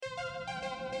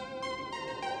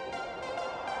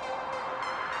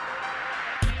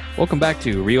Welcome back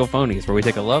to Real Phonies, where we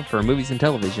take a love for movies and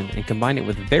television and combine it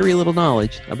with very little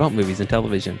knowledge about movies and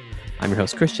television. I'm your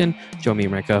host, Christian. Join me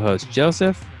and my co-host,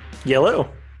 Joseph. Yellow.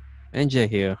 And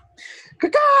Jehu.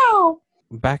 Cacao!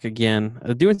 Back again,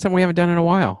 doing something we haven't done in a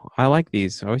while. I like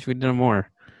these. I wish we'd done more.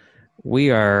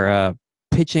 We are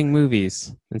pitching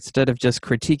movies. Instead of just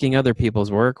critiquing other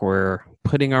people's work, we're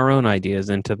putting our own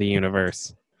ideas into the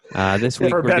universe. This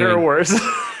week For we're better doing, or worse.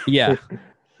 Yeah.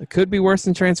 It could be worse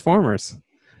than Transformers.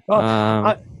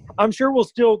 I'm sure we'll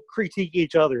still critique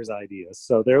each other's ideas,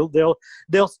 so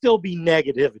there'll still be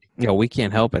negativity. Yeah, we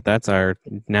can't help it. That's our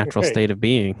natural Right. state of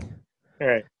being. All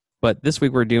right. But this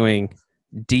week we're doing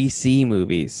DC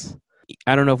movies.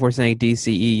 I don't know if we're saying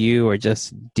DCEU or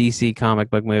just DC comic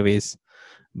book movies,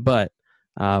 but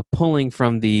pulling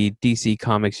from the DC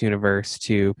Comics universe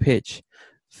to pitch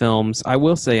films, I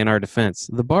will say in our defense,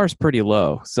 the bar's pretty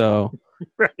low. So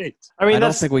Right. I mean, I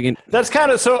don't think we can. that's kind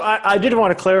of, so I did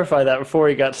want to clarify that before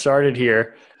we got started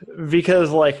here, because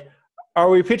like, are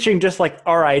we pitching just like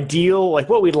our ideal, like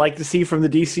what we'd like to see from the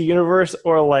DC universe,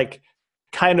 or like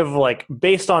kind of like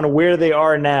based on where they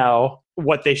are now,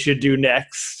 what they should do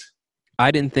next?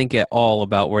 I didn't think at all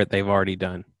about what they've already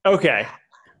done. Okay.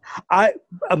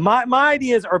 My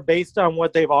ideas are based on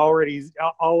what they've already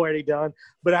done,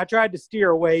 but I tried to steer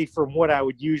away from what I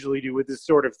would usually do with this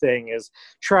sort of thing, is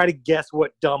try to guess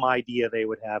what dumb idea they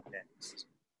would have next.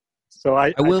 So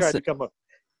I tried to come up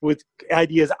with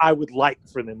ideas I would like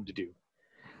for them to do.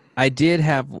 I did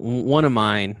have one of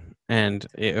mine, and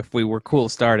if we were cool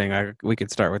starting, we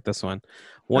could start with this one.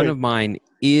 One of mine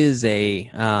is a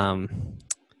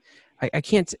I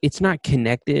can't. It's not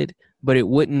connected, but it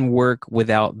wouldn't work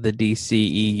without the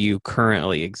DCEU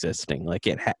currently existing. Like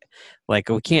like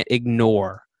we can't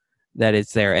ignore that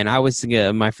it's there. And I was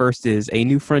my first is a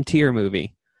New Frontier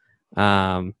movie,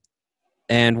 and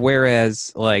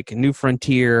whereas like New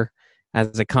Frontier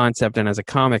as a concept and as a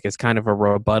comic is kind of a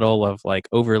rebuttal of like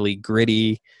overly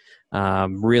gritty,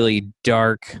 really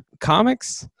dark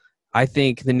comics, I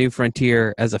think the New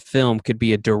Frontier as a film could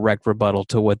be a direct rebuttal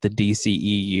to what the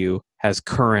DCEU has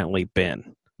currently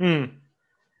been.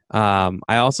 I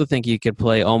also think you could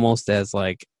play almost as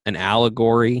like an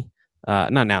allegory,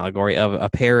 not an allegory, of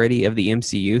a parody of the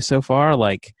MCU so far.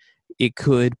 Like it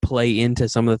could play into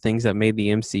some of the things that made the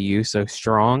MCU so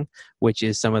strong, which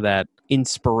is some of that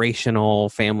inspirational,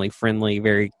 family-friendly,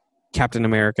 very Captain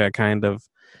America kind of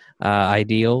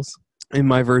ideals. In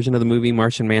my version of the movie,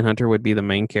 Martian Manhunter would be the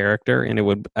main character, and it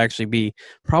would actually be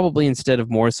probably, instead of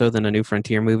more so than a New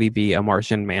Frontier movie, be a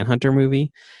Martian Manhunter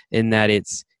movie, in that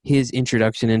it's his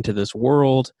introduction into this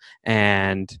world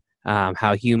and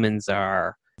how humans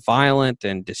are violent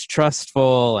and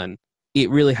distrustful, and it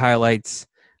really highlights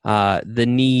the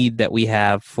need that we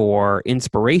have for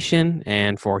inspiration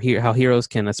and for how heroes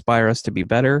can inspire us to be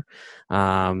better,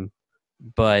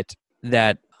 but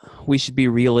that we should be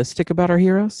realistic about our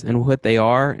heroes and what they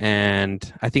are.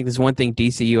 And I think there's one thing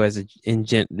DCU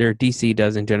DC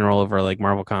does in general over like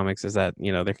Marvel Comics is that,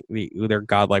 you know, they're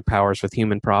godlike powers with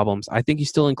human problems. I think you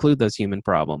still include those human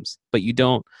problems, but you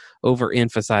don't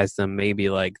overemphasize them maybe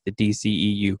like the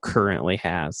DCEU currently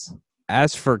has.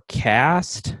 As for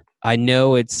cast, I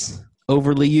know it's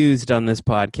overly used on this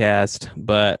podcast,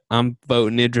 but I'm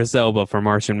voting Idris Elba for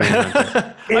Martian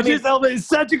Manhunter. Idris Elba is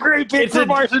such a great pick for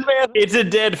Martian Manhunter. It's a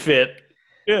dead fit.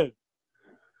 Good.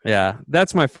 Yeah,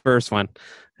 that's my first one.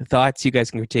 Thoughts? You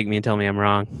guys can critique me and tell me I'm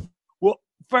wrong. Well,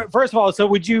 first of all, so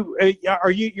would you?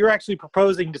 You're actually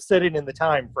proposing to set it in the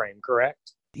time frame,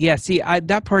 correct? Yeah. See,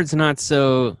 that part's not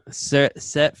so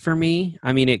set for me.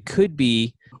 I mean, it could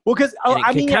be. Well, because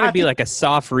it could kind of be like a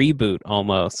soft reboot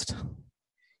almost.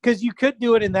 Because you could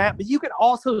do it in that, but you could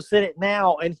also set it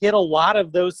now and hit a lot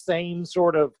of those same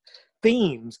sort of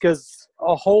themes, because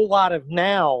a whole lot of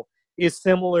now is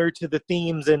similar to the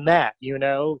themes in that, you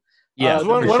know? Yeah.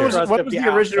 What was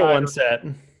the original one set?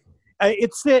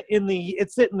 It's set in the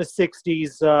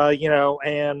 60s, you know,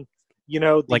 and, you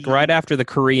know... like right after the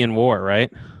Korean War,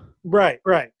 right? Right.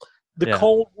 The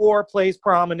Cold War plays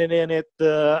prominent in it.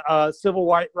 The civil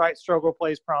rights struggle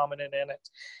plays prominent in it.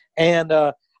 And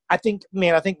I think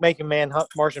making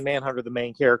Martian Manhunter the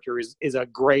main character is a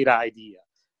great idea.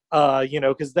 You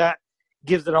know, because that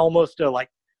gives it almost a like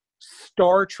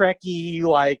Star Trek-y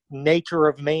like nature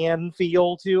of man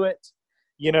feel to it.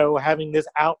 You know, having this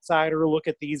outsider look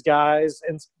at these guys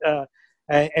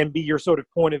and be your sort of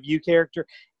point of view character.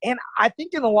 And I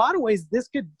think in a lot of ways this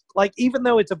could, like, even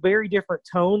though it's a very different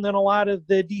tone than a lot of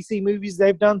the DC movies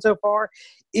they've done so far,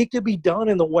 it could be done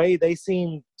in the way they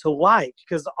seem to like,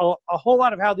 because a whole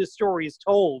lot of how this story is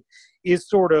told is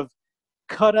sort of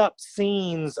cut up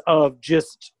scenes of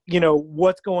just,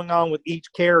 what's going on with each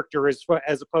character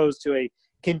as opposed to a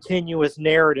continuous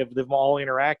narrative of them all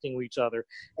interacting with each other.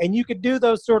 And you could do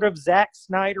those sort of Zack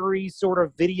Snyder-y sort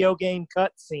of video game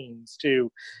cut scenes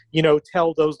to,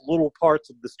 tell those little parts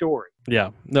of the story.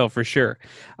 Yeah, no, for sure.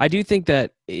 I do think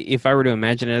that if I were to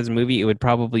imagine it as a movie, it would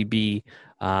probably be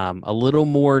a little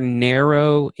more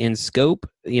narrow in scope.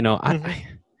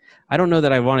 I don't know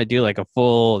that I want to do like a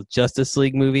full Justice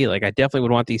League movie. Like, I definitely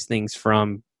would want these things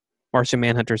from Martian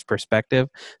Manhunter's perspective.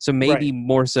 So maybe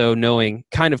more so knowing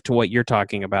kind of to what you're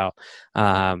talking about.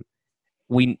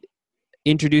 We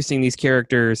introducing these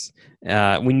characters,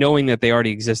 we knowing that they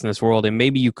already exist in this world, and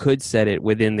maybe you could set it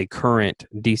within the current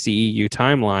DCEU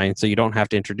timeline, so you don't have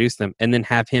to introduce them, and then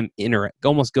have him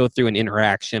almost go through an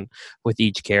interaction with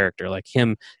each character, like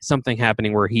something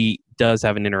happening where he does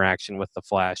have an interaction with the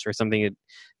Flash, or something,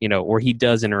 where he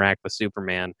does interact with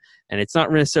Superman. And it's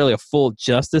not necessarily a full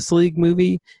Justice League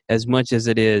movie as much as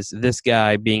it is this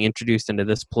guy being introduced into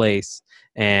this place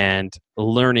and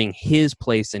learning his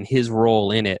place and his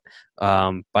role in it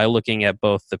by looking at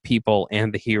both the people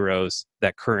and the heroes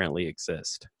that currently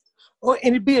exist. Well,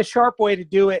 and it'd be a sharp way to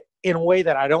do it in a way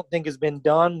that I don't think has been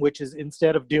done, which is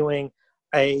instead of doing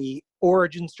a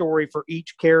origin story for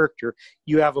each character,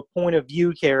 you have a point of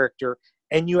view character,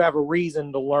 and you have a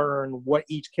reason to learn what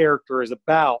each character is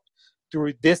about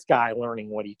through this guy learning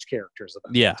what each character is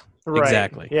about. Yeah, right.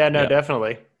 Exactly. Yeah, no,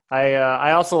 definitely.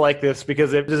 I also like this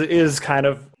because it is kind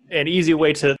of an easy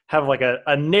way to have like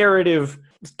a narrative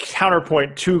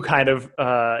counterpoint to kind of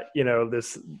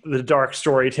the dark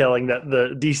storytelling that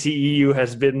the DCEU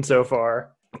has been so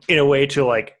far, in a way to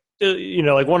like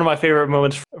one of my favorite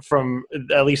moments from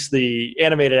at least the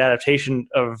animated adaptation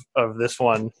of this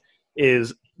one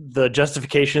is the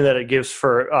justification that it gives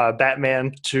for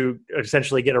Batman to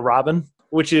essentially get a Robin,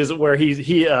 which is where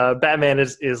Batman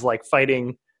is like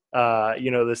fighting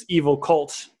this evil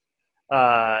cult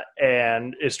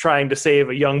and is trying to save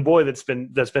a young boy that's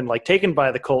been like taken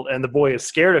by the cult, and the boy is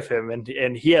scared of him,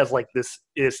 and he has like this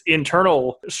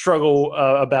internal struggle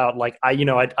about like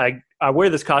I wear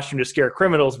this costume to scare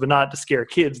criminals, but not to scare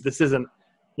kids. This isn't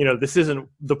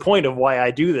the point of why I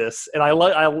do this. And I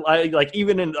like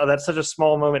even in that's such a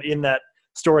small moment in that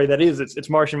story it's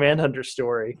Martian Manhunter's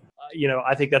story.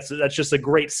 I think that's just a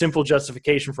great simple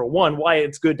justification for why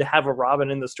it's good to have a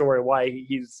Robin in the story, why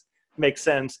he's makes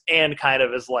sense, and kind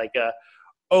of is like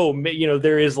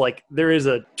there is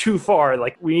a too far,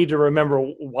 like we need to remember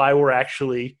why we're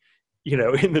actually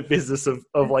in the business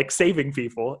of like saving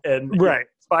people and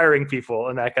inspiring people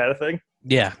and that kind of thing.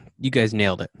 Yeah, you guys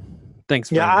nailed it. Thanks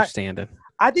for understanding.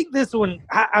 I think this one,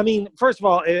 I mean, first of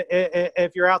all,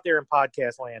 if you're out there in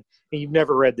podcast land and you've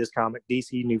never read this comic,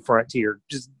 DC New Frontier,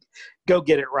 just go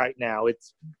get it right now.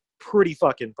 It's pretty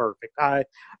fucking perfect.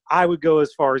 I would go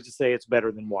as far as to say it's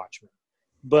better than Watchmen.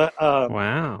 But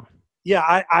wow. Yeah,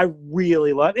 I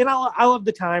really love, and I love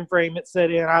the time frame it's set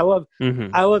in. I love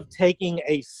taking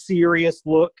a serious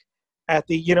look at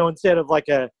the, instead of like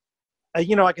a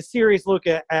serious look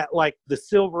at like the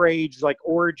Silver Age, like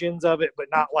origins of it, but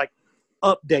not like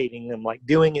updating them, like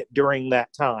doing it during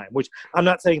that time, which I'm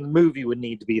not saying the movie would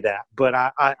need to be that, but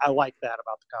I like that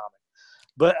about the comic.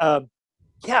 But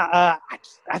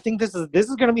I think this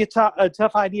is going to be a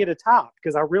tough idea to top,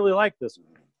 because I really like this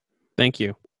one. Thank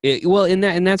you.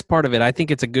 And that's part of it. I think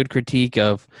it's a good critique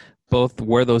of both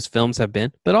where those films have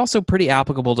been, but also pretty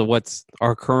applicable to what's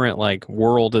our current like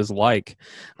world is like.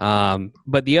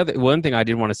 But the other one thing I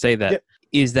did want to say that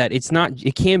is that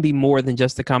it can be more than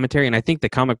just the commentary. And I think the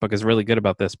comic book is really good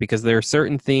about this, because there are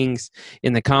certain things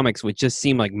in the comics which just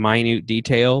seem like minute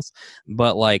details,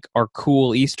 but like are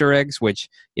cool Easter eggs, which,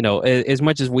 as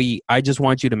much as I just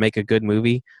want you to make a good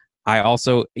movie, I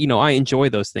also, I enjoy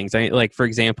those things. Like, for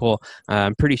example,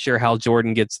 I'm pretty sure Hal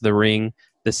Jordan gets the ring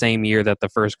the same year that the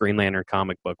first Green Lantern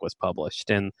comic book was published.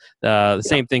 And the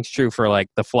same thing's true for like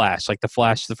the Flash. Like the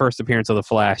first appearance of the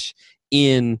Flash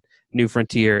in New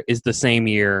Frontier is the same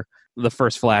year the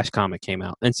first Flash comic came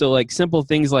out. And so like simple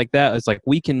things like that, it's like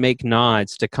we can make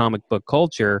nods to comic book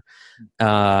culture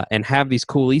and have these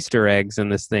cool Easter eggs in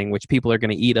this thing, which people are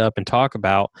going to eat up and talk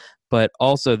about. But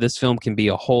also this film can be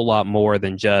a whole lot more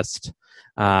than just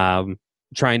trying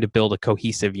to build a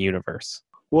cohesive universe.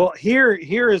 Well, here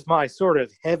is my sort of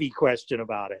heavy question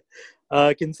about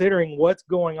it. Considering what's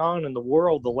going on in the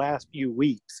world the last few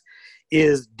weeks,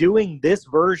 is doing this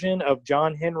version of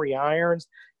John Henry Irons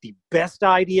the best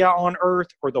idea on Earth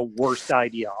or the worst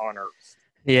idea on Earth?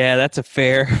 Yeah, that's a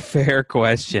fair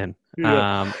question.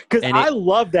 Because I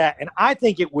love that, and I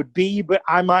think it would be, but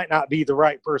I might not be the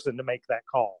right person to make that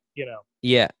call.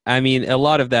 Yeah, I mean, a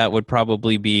lot of that would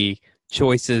probably be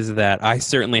choices that I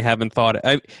certainly haven't thought.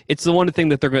 It's the one thing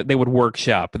that they would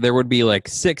workshop. There would be like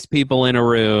 6 people in a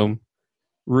room,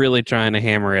 really trying to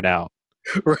hammer it out.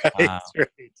 Right.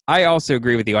 I also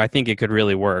agree with you. I think it could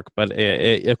really work, but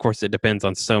of course, it depends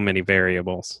on so many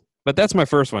variables. But that's my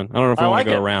first one. I don't know if I want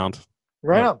to go around.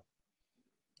 Right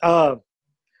on.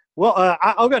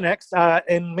 I'll go next.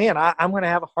 And man, I'm going to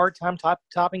have a hard time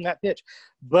topping that pitch.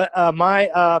 But my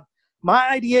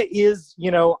idea is,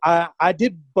 I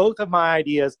did both of my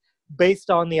ideas based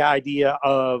on the idea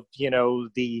of,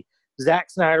 the Zack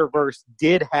Snyderverse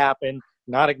did happen,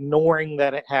 not ignoring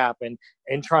that it happened,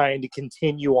 and trying to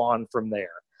continue on from there.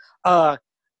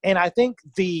 And I think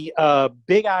the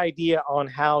big idea on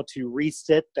how to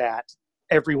reset that,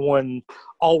 everyone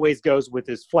always goes with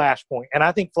is Flashpoint. And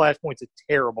I think Flashpoint's a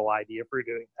terrible idea for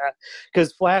doing that,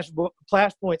 because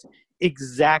Flashpoint's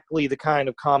exactly the kind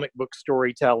of comic book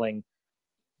storytelling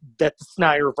that the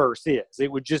Snyderverse is.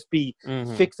 It would just be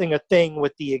fixing a thing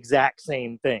with the exact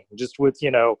same thing, just with,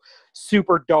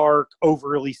 super dark,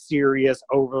 overly serious,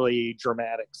 overly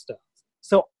dramatic stuff.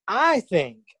 So I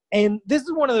think, and this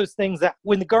is one of those things that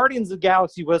when the Guardians of the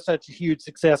Galaxy was such a huge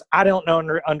success, I don't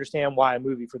understand why a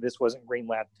movie for this wasn't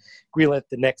greenlit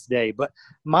the next day. But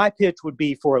my pitch would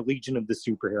be for a Legion of the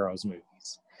Superheroes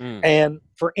movies. And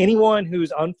for anyone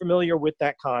who's unfamiliar with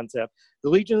that concept, the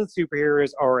Legion of the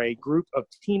Superheroes are a group of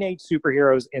teenage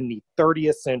superheroes in the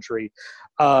 30th century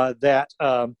that,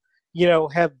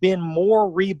 have been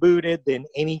more rebooted than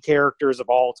any characters of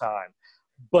all time.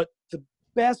 But the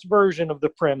best version of the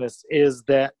premise is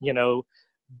that,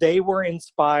 they were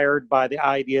inspired by the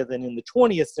idea that in the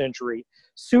 20th century,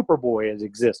 Superboy has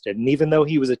existed. And even though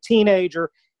he was a teenager,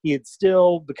 he had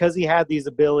still, because he had these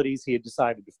abilities, he had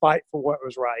decided to fight for what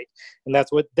was right. And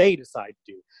that's what they decided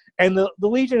to do. And the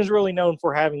Legion is really known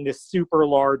for having this super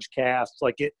large cast.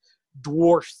 Like, it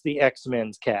dwarfs the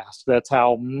X-Men's cast. That's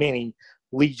how many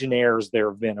Legionnaires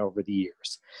there have been over the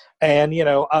years. And,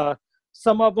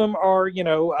 some of them are,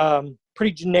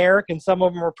 pretty generic, and some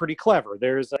of them are pretty clever.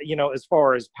 There's, as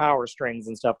far as power strings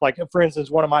and stuff, like, for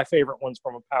instance, one of my favorite ones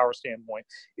from a power standpoint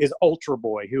is Ultra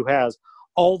Boy, who has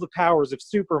all the powers of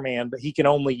Superman, but he can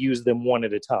only use them one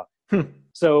at a time.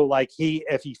 So, like,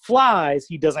 if he flies,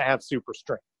 he doesn't have super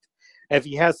strength. If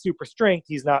he has super strength,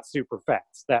 he's not super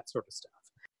fast, that sort of stuff.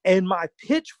 And my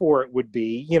pitch for it would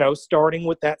be, starting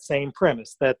with that same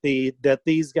premise, that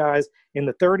these guys in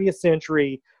the 30th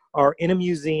century are in a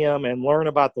museum and learn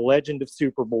about the legend of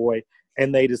Superboy,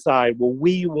 and they decide, well,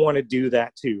 we want to do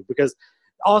that too. Because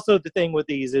also the thing with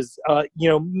these is,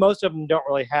 most of them don't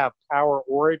really have power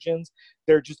origins.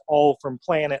 They're just all from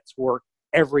planets where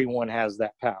everyone has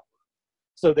that power.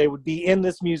 So they would be in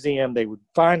this museum, they would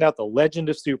find out the legend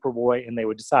of Superboy, and they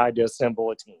would decide to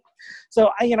assemble a team. So,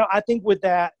 I think with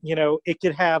that, it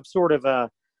could have sort of a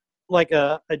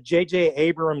J.J.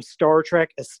 Abrams Star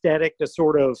Trek aesthetic, to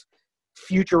sort of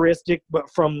futuristic, but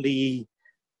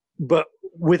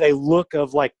with a look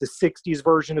of like the 60s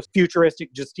version of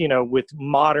futuristic, just, with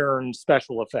modern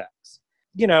special effects.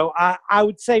 I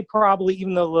would say probably,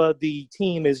 even though the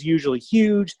team is usually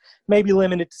huge, maybe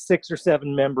limited to 6 or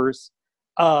 7 members.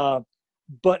 But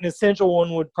an essential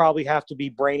one would probably have to be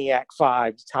Brainiac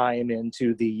 5 to tie him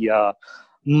into the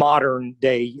modern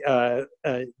day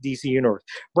DC universe.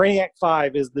 Brainiac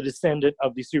 5 is the descendant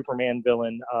of the Superman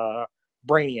villain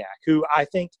Brainiac, who I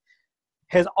think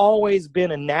has always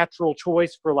been a natural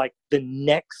choice for like the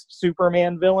next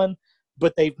Superman villain,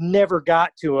 but they've never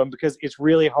got to him because it's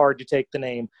really hard to take the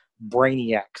name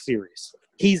Brainiac seriously.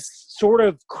 He's sort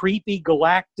of creepy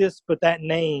Galactus, but that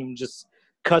name just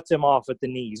cuts him off at the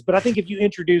knees. But I think if you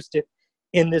introduced it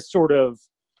in this sort of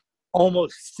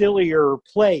almost sillier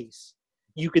place,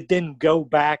 you could then go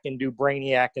back and do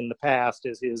Brainiac in the past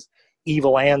as his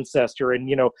evil ancestor,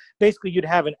 and basically you'd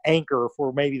have an anchor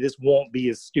for maybe this won't be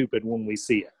as stupid when we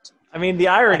see it. I mean, the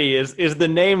irony is the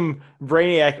name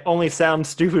Brainiac only sounds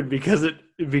stupid because it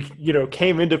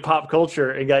came into pop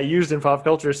culture and got used in pop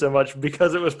culture so much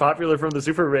because it was popular from the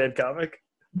Superman comic.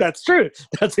 That's true.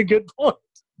 That's a good point.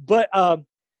 But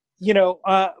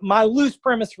my loose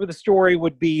premise for the story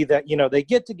would be that they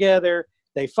get together,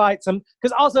 they fight some,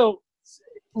 because also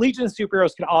Legion of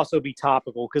Superheroes can also be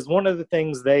topical, because one of the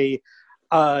things they,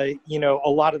 a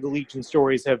lot of the Legion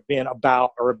stories have been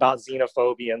about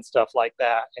xenophobia and stuff like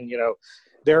that. And,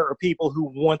 there are people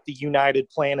who want the United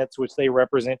Planets, which they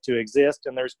represent, to exist.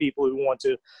 And there's people who want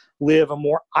to live a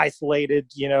more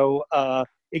isolated,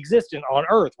 existence on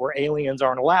Earth where aliens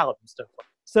aren't allowed and stuff.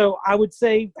 So I would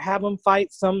say have them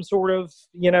fight some sort of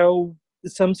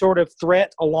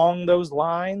threat along those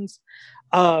lines.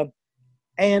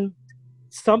 And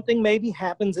something maybe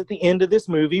happens at the end of this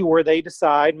movie where they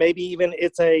decide, maybe even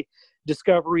it's a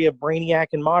discovery of Brainiac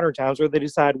in modern times, where they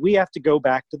decide we have to go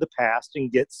back to the past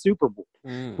and get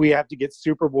Superboy. We have to get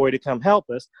Superboy to come help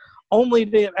us, only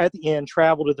to at the end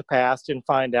travel to the past and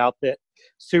find out that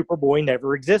Superboy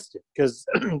never existed, because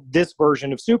this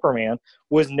version of Superman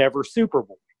was never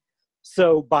Superboy.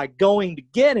 So by going to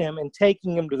get him and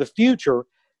taking him to the future,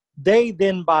 they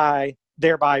then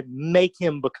thereby make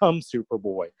him become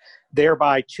Superboy,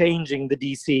 thereby changing the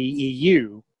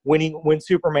DCEU. When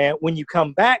you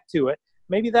come back to it,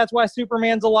 maybe that's why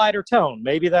Superman's a lighter tone.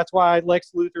 Maybe that's why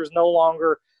Lex Luthor's no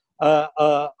longer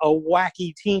a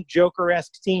wacky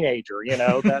Joker-esque teenager.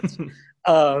 That's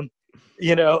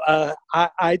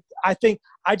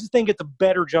I just think it's a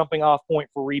better jumping off point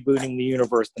for rebooting the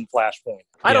universe than Flashpoint.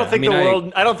 I don't think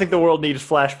the world needs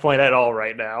Flashpoint at all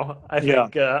right now. I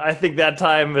think that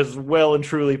time is well and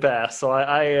truly past. So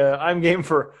I'm game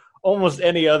for almost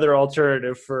any other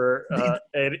alternative for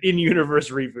an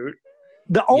in-universe reboot.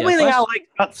 The only thing I liked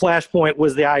about Flashpoint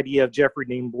was the idea of Jeffrey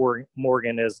Dean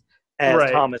Morgan as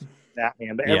right. Thomas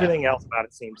Batman, but everything else about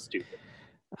it seems stupid.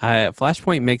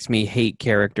 Flashpoint makes me hate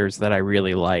characters that I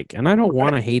really like, and I don't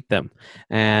want to hate them.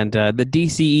 And the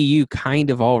DCEU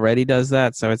kind of already does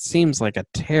that, so it seems like a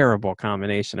terrible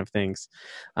combination of things.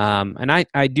 And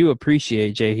I do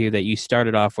appreciate, Jehu, that you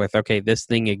started off with, okay, this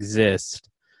thing exists.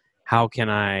 How can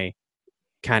I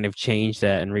kind of change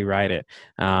that and rewrite it?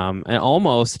 And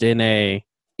almost in a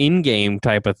in-game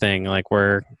type of thing, like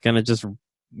we're going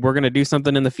to do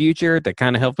something in the future to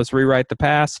kind of help us rewrite the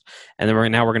past, and then we're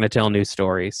going to tell new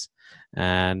stories.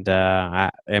 And I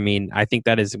think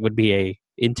that would be a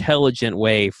intelligent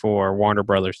way for Warner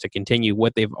Brothers to continue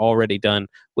what they've already done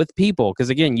with people. Because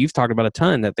again, you've talked about a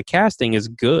ton that the casting is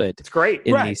good. It's great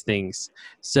in these things.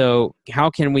 So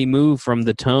how can we move from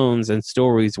the tones and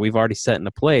stories we've already set into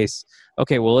place?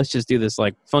 Okay, well, let's just do this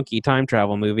like funky time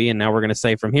travel movie, and now we're going to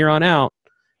say from here on out,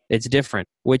 it's different,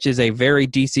 which is a very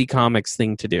DC Comics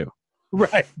thing to do.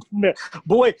 Right.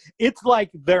 Boy, it's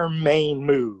like their main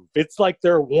move. It's like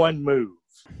their one move.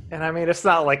 And I mean, it's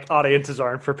not like audiences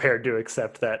aren't prepared to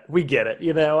accept that. We get it.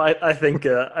 I think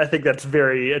that's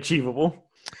very achievable.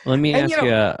 Let me ask you.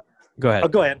 Go ahead. Oh,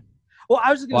 go ahead. Well,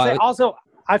 I was just going to say, also,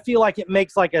 I feel like it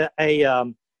makes like a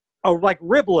like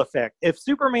ripple effect. If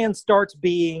Superman starts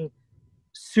being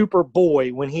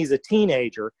Superboy when he's a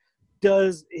teenager,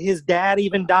 does his dad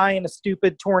even die in a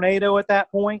stupid tornado at that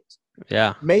point?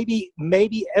 Yeah. Maybe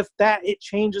if it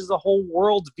changes the whole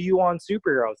world's view on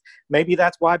superheroes. Maybe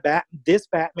that's why this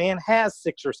Batman has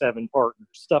 6 or 7 partners,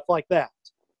 stuff like that.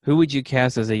 Who would you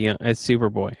cast as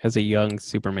Superboy, as a young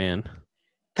Superman?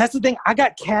 That's the thing. I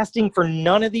got casting for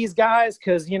none of these guys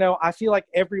because, I feel like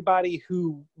everybody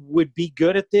who would be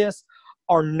good at this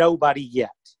are nobody yet.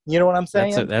 You know what I'm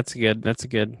saying? That's good.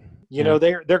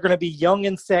 They're going to be young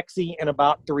and sexy in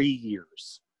about 3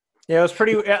 years. Yeah, it was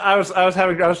pretty. I was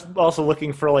also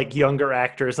looking for like younger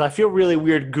actors, and I feel really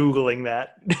weird Googling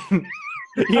that.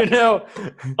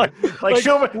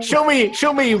 Show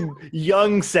me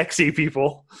young, sexy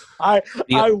people. I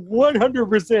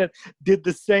 100% did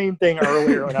the same thing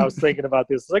earlier when I was thinking about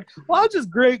this. Like, well, I'll just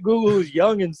Google who's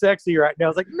young and sexy right now. I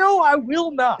was like, no, I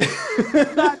will not.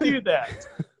 Not do that.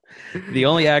 The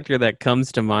only actor that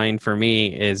comes to mind for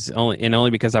me is only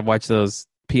because I've watched those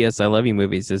P.S. I Love You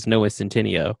movies is Noah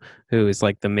Centineo, who is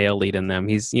like the male lead in them.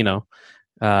 He's young,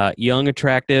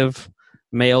 attractive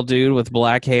male dude with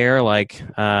black hair. Like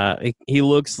he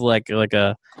looks like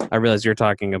a. I realize you're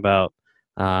talking about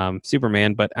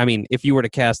Superman, but I mean, if you were to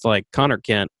cast like Connor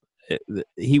Kent,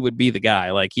 he would be the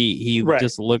guy. Like he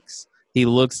just looks. He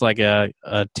looks like a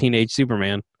teenage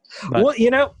Superman. But,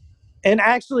 well, and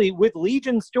actually, with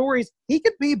Legion stories, he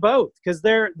could be both, because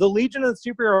the Legion of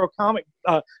the Superhero comic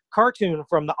cartoon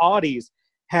from the Audies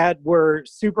had where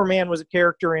Superman was a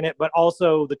character in it, but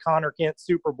also the Connor Kent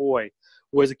Superboy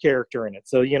was a character in it.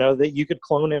 So, that you could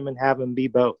clone him and have him be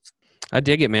both. I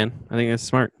dig it, man. I think that's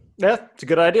smart. Yeah, it's a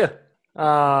good idea.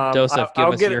 Joseph, give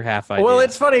us your half idea. Well,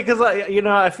 it's funny because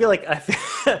I feel like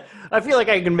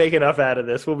I can make enough out of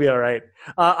this. We'll be all right.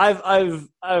 I've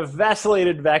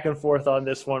vacillated back and forth on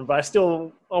this one, but I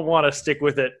still want to stick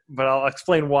with it. But I'll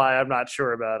explain why I'm not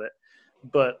sure about it.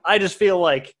 But I just feel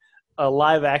like a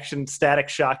live action Static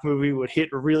Shock movie would hit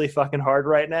really fucking hard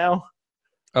right now.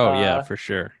 Oh yeah, for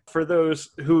sure. For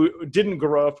those who didn't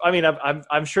grow up, I mean,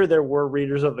 I'm sure there were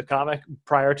readers of the comic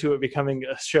prior to it becoming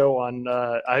a show on.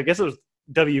 I guess it was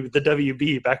the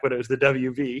WB back when it was the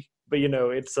WB. But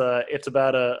it's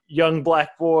about a young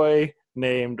black boy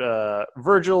named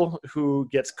Virgil who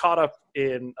gets caught up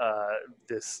in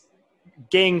this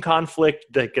gang conflict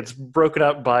that gets broken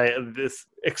up by this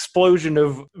explosion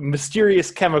of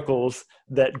mysterious chemicals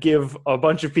that give a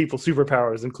bunch of people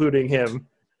superpowers, including him,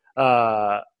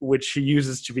 which he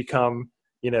uses to become,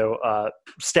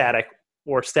 Static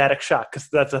or Static Shock, because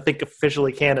that's, I think,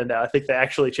 officially canon now. I think they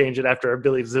actually changed it after a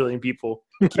billion zillion people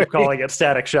keep calling it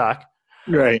Static Shock.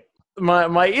 Right.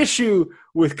 My issue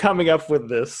with coming up with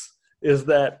this is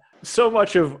that so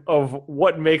much of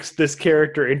what makes this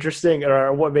character interesting,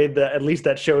 or what made at least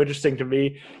that show interesting to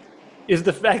me, is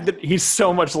the fact that he's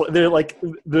so much. They're like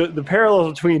the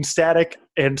parallels between Static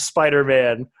and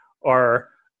Spider-Man are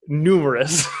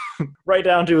numerous, right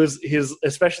down to his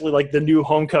especially like the new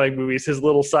Homecoming movies. His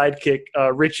little sidekick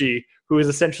Richie, who is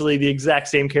essentially the exact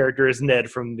same character as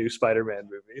Ned from the new Spider-Man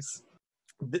movies.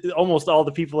 Almost all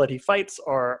the people that he fights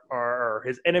are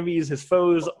his enemies, his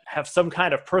foes, have some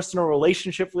kind of personal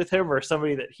relationship with him, or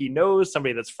somebody that he knows,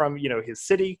 somebody that's from, his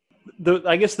city.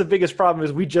 I guess the biggest problem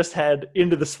is we just had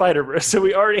Into the Spider-Verse, so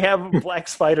we already have Black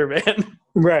Spider-Man.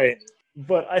 Right.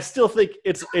 But I still think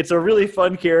it's a really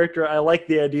fun character. I like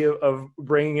the idea of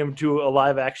bringing him to a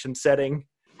live-action setting.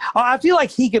 I feel like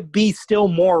he could be still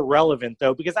more relevant,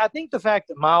 though, because I think the fact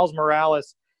that Miles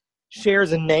Morales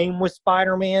shares a name with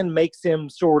Spider-Man makes him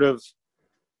sort of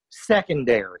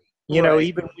secondary,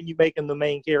 even when you make him the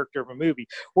main character of a movie.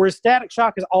 Whereas Static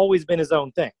Shock has always been his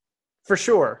own thing. For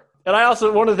sure. And I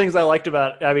also, one of the things I liked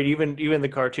about, even the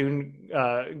cartoon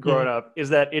growing up, is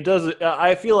that it does,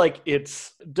 I feel like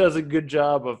it does a good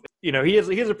job of, he has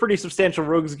a pretty substantial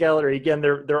rogues gallery. Again,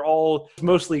 they're all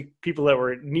mostly people that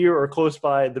were near or close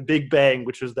by the Big Bang,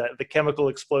 which was the chemical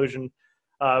explosion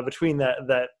between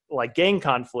that like gang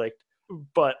conflict.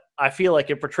 But I feel like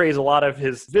it portrays a lot of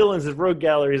his villains, his rogue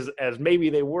galleries, as maybe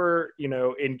they were,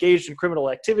 engaged in criminal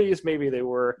activities. Maybe they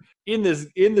were in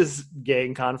this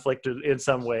gang conflict in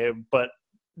some way, but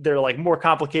they're like more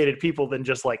complicated people than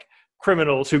just like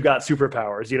criminals who got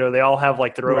superpowers. They all have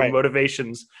like their own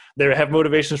motivations. They have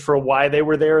motivations for why they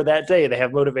were there that day. They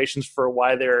have motivations for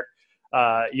why they're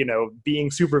being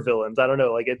supervillains. I don't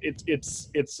know. Like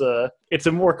it's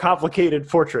a more complicated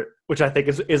portrait, which I think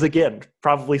is again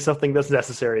probably something that's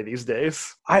necessary these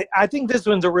days. I think this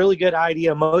one's a really good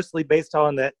idea, mostly based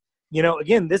on that.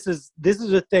 Again, this is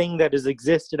a thing that has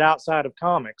existed outside of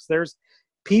comics. There's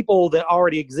people that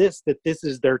already exist that this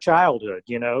is their childhood.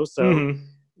 So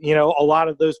a lot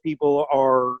of those people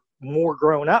are more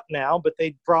grown up now, but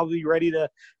they'd probably be ready to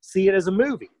see it as a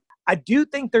movie. I do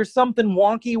think there's something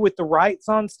wonky with the rights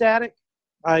on Static,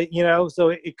 so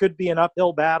it could be an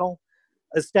uphill battle.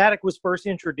 Static was first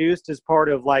introduced as part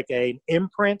of like an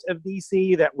imprint of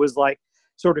DC that was like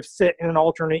sort of set in an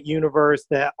alternate universe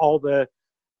that all the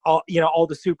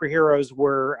superheroes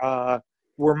were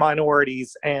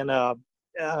minorities, and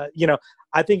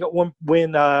I think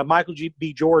when Michael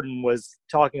B. Jordan was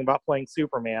talking about playing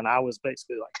Superman, I was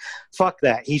basically like, "Fuck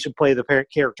that! He should play the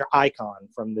character Icon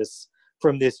from this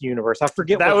universe." I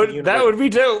forget that would be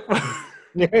dope.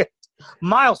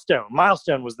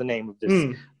 Milestone was the name of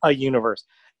this universe,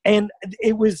 and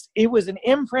it was an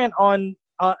imprint on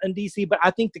DC, but I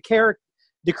think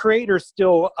the creators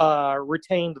still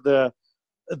retained the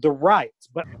rights.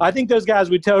 But I think those guys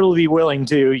would totally be willing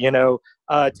to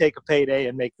take a payday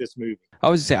and make this movie. I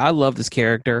was say I love this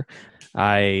character.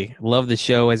 I loved the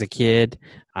show as a kid.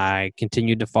 I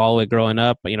continued to follow it growing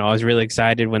up. I was really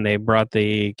excited when they brought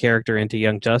the character into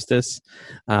Young Justice.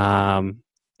 And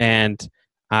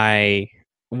I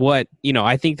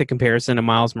think the comparison to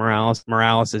Miles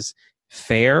Morales is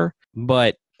fair,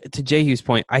 but to Jehu's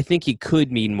point, I think it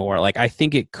could mean more. Like, I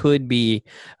think it could be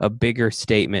a bigger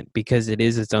statement because it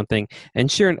is its own thing.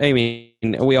 And sure, I mean,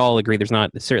 we all agree there's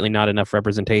certainly not enough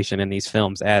representation in these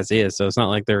films as is. So it's not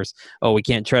like we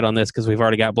can't tread on this because we've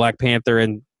already got Black Panther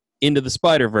and Into the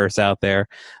Spider-Verse out there.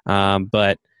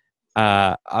 But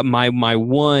my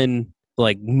one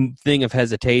like thing of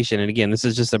hesitation, and again, this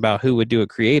is just about who would do it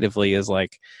creatively, is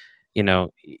like,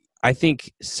 I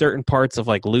think certain parts of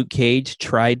like Luke Cage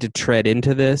tried to tread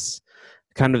into this,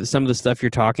 kind of some of the stuff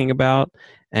you're talking about,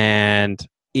 and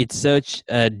it's such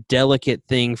a delicate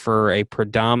thing for a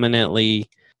predominantly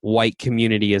white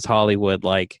community as Hollywood.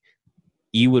 Like,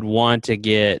 you would want to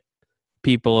get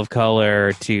people of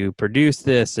color to produce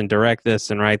this and direct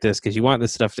this and write this because you want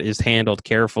this stuff to is handled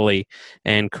carefully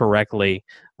and correctly.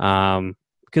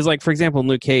 Because, like, for example, in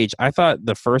Luke Cage, I thought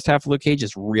the first half of Luke Cage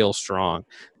is real strong.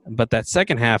 But that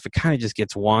second half, it kind of just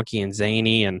gets wonky and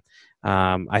zany. And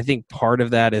I think part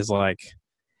of that is, like,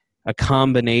 a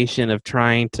combination of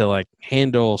trying to, like,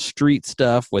 handle street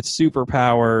stuff with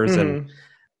superpowers. And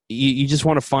you just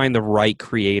want to find the right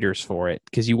creators for it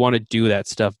because you want to do that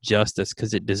stuff justice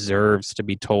because it deserves to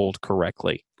be told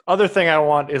correctly. Other thing I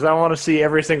want to see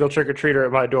every single trick-or-treater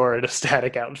at my door in a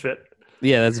static outfit.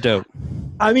 Yeah, that's dope.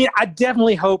 I mean, I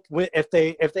definitely hope if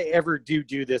they ever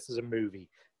do this as a movie,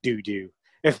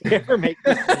 if they ever make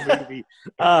this a movie,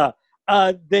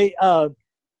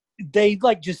 they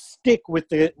like just stick with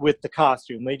the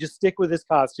costume. They just stick with this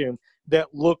costume that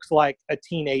looks like a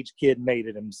teenage kid made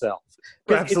it himself.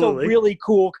 Because it's a really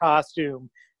cool costume,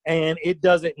 and it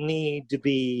doesn't need to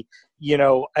be,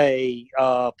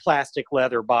 a plastic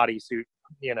leather bodysuit,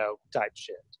 type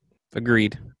shit.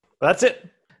 Agreed. That's it.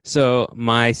 So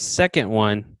my second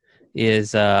one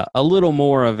is a little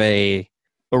more of a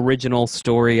original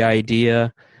story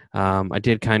idea. I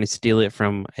did kind of steal it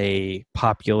from a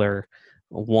popular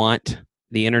want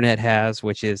the internet has,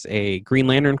 which is a Green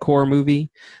Lantern Corps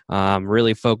movie,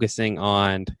 really focusing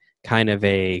on kind of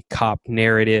a cop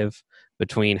narrative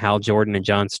between Hal Jordan and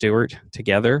John Stewart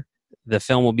together. The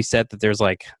film will be set that there's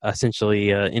like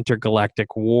essentially an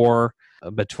intergalactic war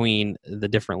between the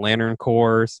different Lantern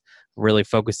Corps, really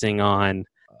focusing on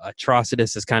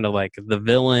Atrocitus as kind of like the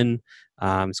villain.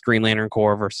 It's Green Lantern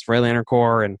Corps versus Red Lantern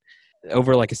Corps, and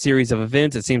over like a series of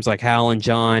events, it seems like Hal and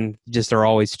John just are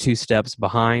always 2 steps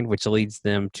behind, which leads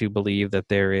them to believe that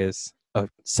there is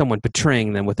someone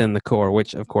betraying them within the Corps,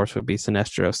 which of course would be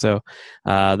Sinestro. So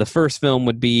the first film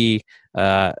would be,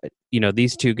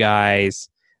 these 2 guys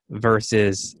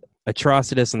versus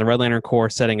Atrocitus and the Red Lantern Corps,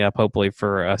 setting up hopefully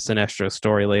for a Sinestro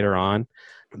story later on.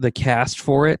 The cast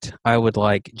for it, I would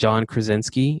like John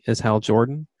Krasinski as Hal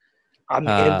Jordan. I'm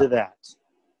into that.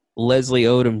 Leslie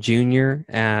Odom Jr.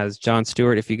 as John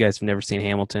Stewart. If you guys have never seen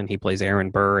Hamilton, he plays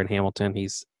Aaron Burr in Hamilton.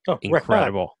 He's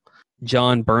incredible. Right.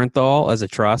 John Bernthal as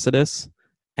Atrocitus.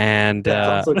 And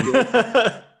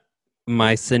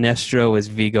my Sinestro is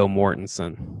Viggo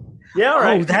Mortensen. Yeah, all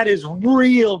right. Oh, that is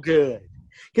real good.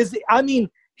 Because, I mean,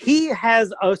 he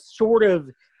has a sort of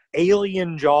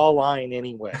alien jawline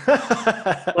anyway.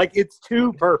 Like, it's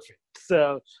too perfect.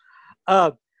 So,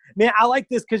 man, I like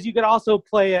this because you could also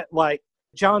play it like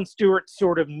John Stewart's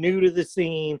sort of new to the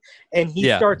scene, and he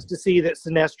starts to see that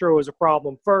Sinestro is a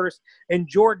problem first, and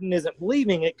Jordan isn't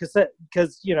believing it because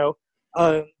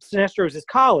Sinestro is his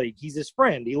colleague, he's his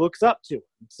friend, he looks up to him.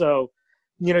 So,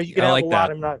 you can have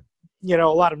a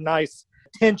lot of nice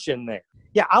tension there.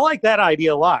 Yeah, I like that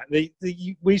idea a lot.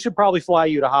 We should probably fly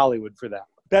you to Hollywood for that.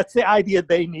 That's the idea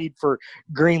they need for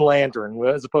Green Lantern,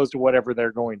 as opposed to whatever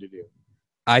they're going to do.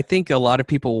 I think a lot of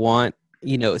people want,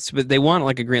 they want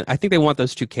like I think they want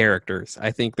those 2 characters.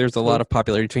 I think there's a lot of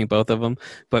popularity between both of them,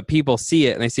 but people see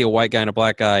it and they see a white guy and a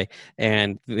black guy,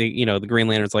 and the Green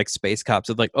Lantern's like space cops.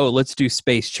 It's like, oh, let's do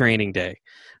Space Training Day.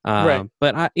 Right.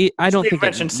 But I don't think we've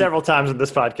mentioned several times in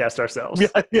this podcast ourselves.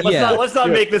 Yeah. Let's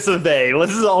not make this a they. This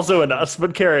is also an us,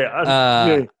 but carry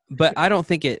on. But I don't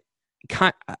think it.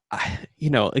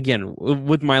 Again,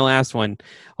 with my last one,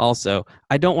 also,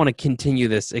 I don't want to continue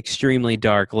this extremely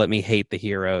dark, let me hate the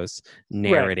heroes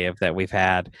narrative that we've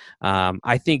had.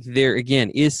 I think there,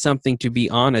 again, is something to be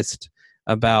honest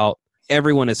about.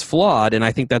 Everyone is flawed, and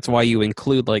I think that's why you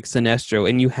include like Sinestro,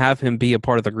 and you have him be a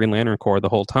part of the Green Lantern Corps the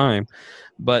whole time.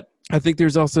 But I think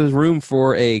there's also room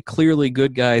for a clearly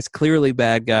good guys, clearly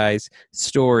bad guys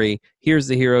story. Here's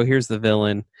the hero, here's the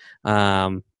villain.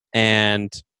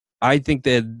 And I think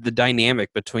that the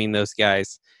dynamic between those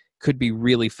guys could be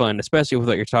really fun, especially with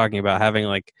what you're talking about, having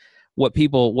like what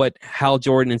people expect Hal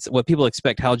Jordan and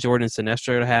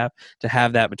Sinestro to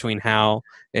have that between Hal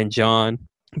and John.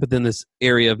 But then this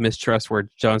area of mistrust where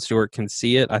John Stewart can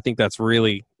see it, I think that's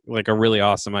really like a really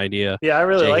awesome idea. Yeah, I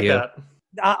really like that.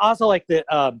 I also like that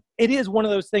it is one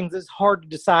of those things that's hard to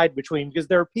decide between, because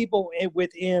there are people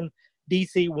within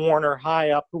DC Warner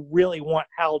high up who really want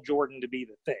Hal Jordan to be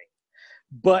the thing.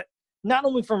 But not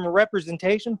only from a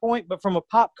representation point, but from a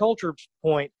pop culture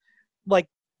point, like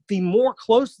the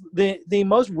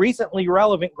most recently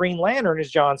relevant Green Lantern is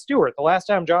John Stewart. The last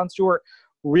time John Stewart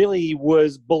really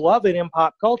was beloved in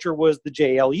pop culture was the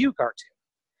JLU cartoon.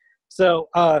 So,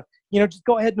 just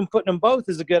go ahead and put them both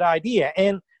is a good idea.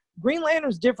 And Green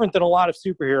Lantern's different than a lot of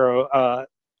superhero,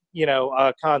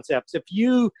 concepts. If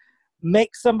you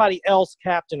make somebody else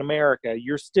Captain America,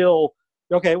 you're still,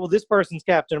 okay, well, this person's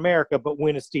Captain America, but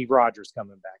when is Steve Rogers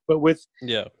coming back? But with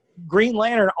Green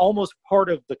Lantern, almost part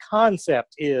of the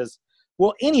concept is,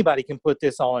 well, anybody can put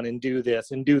this on and do this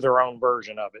and do their own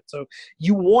version of it. So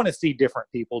you want to see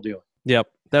different people do it. Yep,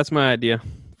 that's my idea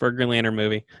for a Green Lantern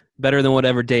movie. Better than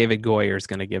whatever David Goyer is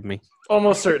going to give me.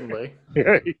 Almost certainly.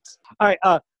 Right. All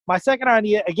right. My second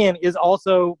idea, again, is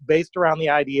also based around the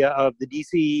idea of the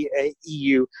DC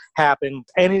EU happened,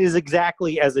 and it is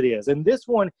exactly as it is. And this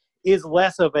one is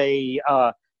less of a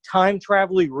time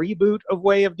travel reboot of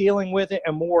way of dealing with it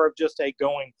and more of just a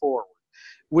going forward,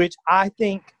 which I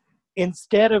think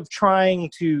instead of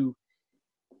trying to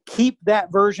keep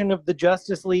that version of the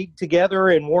Justice League together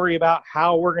and worry about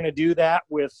how we're going to do that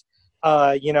with,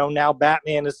 now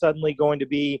Batman is suddenly going to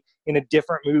be in a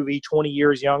different movie 20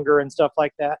 years younger and stuff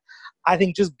like that. I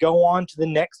think just go on to the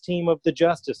next team of the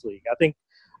Justice League. I think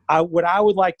what I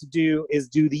would like to do is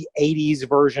do the 80s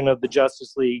version of the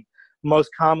Justice League, most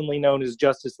commonly known as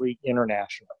Justice League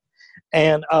International.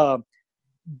 And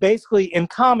basically in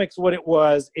comics, what it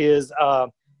was is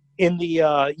in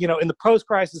the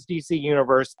post-crisis DC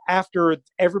universe, after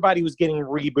everybody was getting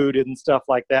rebooted and stuff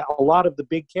like that, a lot of the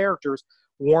big characters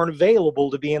weren't available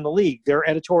to be in the league. Their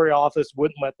editorial office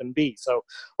wouldn't let them be. So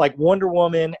like Wonder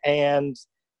Woman and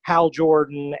Hal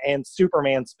Jordan and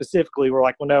Superman specifically were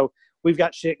like, well, no, we've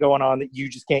got shit going on that you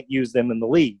just can't use them in the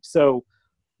league. So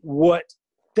what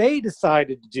they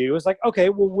decided to do is like, okay,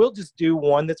 well, we'll just do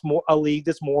one that's more a league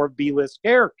that's more of B-list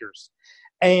characters.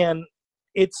 And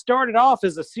it started off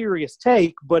as a serious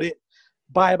take, but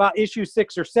by about issue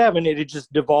 6 or 7, it had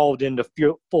just devolved into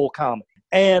full comedy.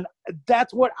 And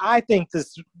that's what I think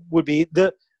this would be.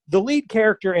 The lead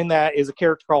character in that is a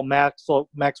character called Maxwell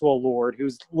Lord,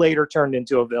 who's later turned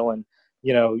into a villain,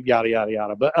 yada, yada,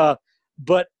 yada.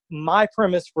 But my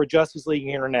premise for Justice League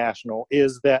International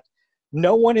is that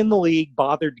no one in the league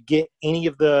bothered to get any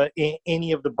of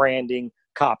the branding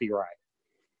copyright.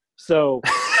 So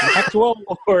Maxwell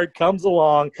Lord comes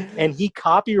along and he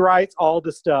copyrights all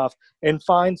the stuff and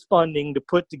finds funding to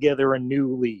put together a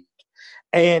new league.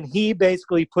 And he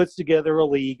basically puts together a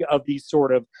league of these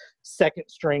sort of second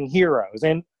string heroes.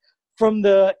 And from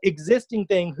the existing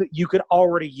thing, you could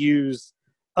already use,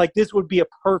 like, this would be a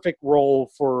perfect role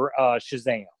for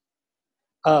Shazam.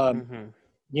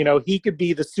 He could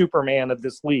be the Superman of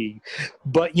this league.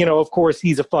 But, of course,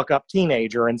 he's a fuck up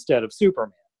teenager instead of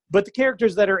Superman. But the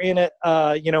characters that are in it,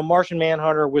 Martian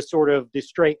Manhunter was sort of the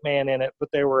straight man in it, but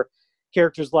there were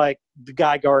characters like the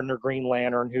Guy Gardner Green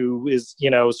Lantern, who is,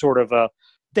 sort of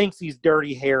thinks he's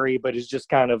Dirty Harry, but is just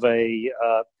kind of a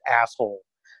asshole.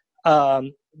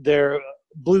 There,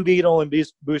 Blue Beetle and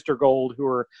Booster Gold, who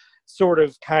are sort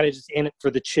of kind of just in it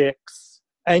for the chicks.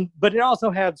 But it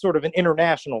also had sort of an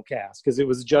international cast because it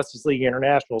was Justice League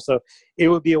International. So it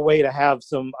would be a way to have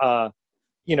some,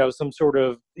 some sort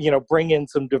of, bring in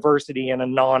some diversity in a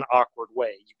non-awkward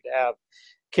way. You could have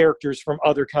characters from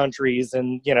other countries,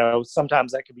 and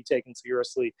sometimes that could be taken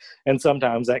seriously and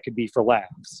sometimes that could be for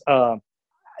laughs.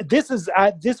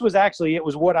 It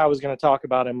was what I was going to talk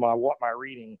about in my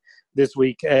reading this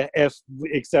week,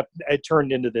 except it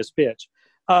turned into this pitch.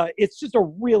 It's just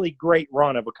a really great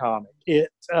run of a comic.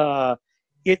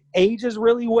 It ages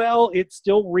really well. It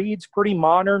still reads pretty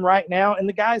modern right now, and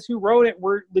the guys who wrote it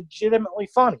were legitimately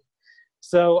funny.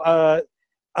 So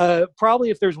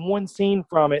probably if there's one scene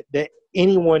from it that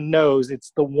anyone knows,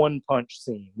 it's the one punch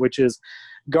scene, which is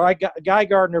Guy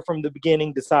Gardner from the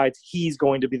beginning decides he's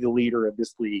going to be the leader of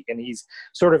this league, and he's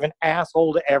sort of an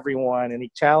asshole to everyone, and he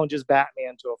challenges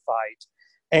Batman to a fight.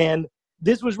 And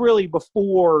this was really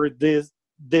before this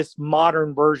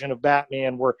modern version of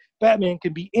Batman where Batman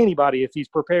can be anybody if he's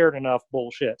prepared enough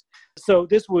bullshit. So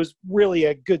this was really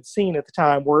a good scene at the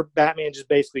time where Batman just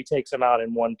basically takes him out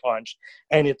in one punch,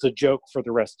 and it's a joke for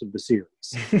the rest of the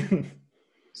series.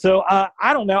 So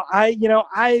I don't know.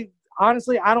 I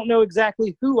honestly, I don't know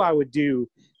exactly who I would do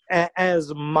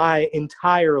as my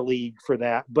entire league for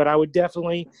that, but I would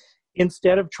definitely,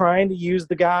 instead of trying to use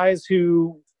the guys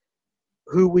who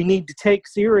we need to take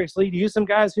seriously, to use some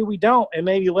guys who we don't, and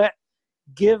maybe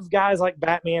give guys like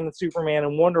Batman and Superman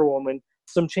and Wonder Woman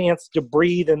some chance to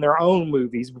breathe in their own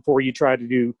movies before you try to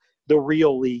do the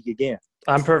real league again.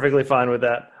 I'm perfectly fine with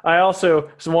that. I also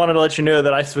just wanted to let you know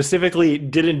that I specifically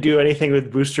didn't do anything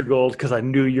with Booster Gold because I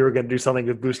knew you were going to do something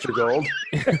with Booster Gold.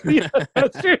 Yeah,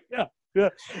 that's true. Yeah.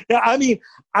 I mean,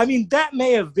 that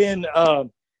may have been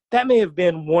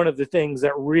one of the things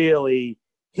that really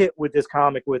hit with this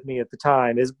comic with me at the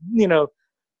time. Is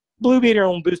Blue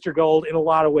Beetle and Booster Gold in a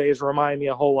lot of ways remind me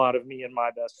a whole lot of me and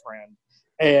my best friend,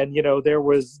 and there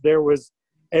was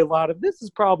a lot of, this is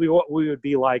probably what we would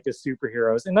be like as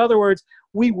superheroes. In other words,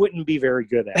 we wouldn't be very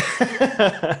good at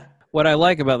it. What I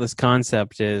like about this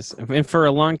concept is, and for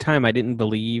a long time I didn't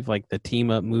believe like the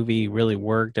team up movie really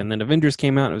worked, and then Avengers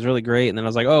came out and it was really great, and then I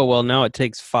was like, oh well, now it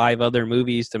takes 5 other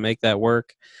movies to make that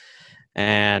work,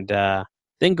 and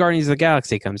then Guardians of the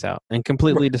Galaxy comes out and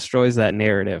completely destroys that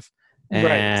narrative.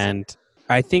 And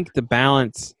I think the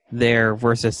balance there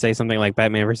versus, say, something like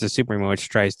Batman versus Superman, which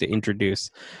tries to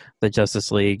introduce the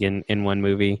Justice League in one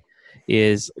movie,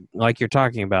 is like you're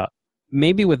talking about.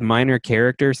 maybe with minor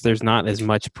characters, there's not as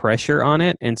much pressure on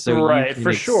it, and so Right, you can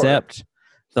for sure. accept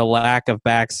the lack of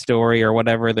backstory or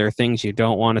whatever. There are things you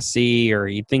don't want to see or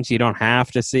things you don't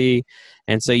have to see,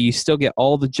 and so you still get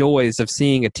all the joys of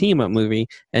seeing a team-up movie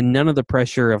and none of the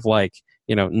pressure of like,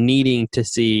 you know, needing to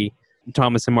see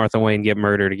Thomas and Martha Wayne get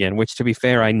murdered again, which to be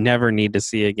fair, I never need to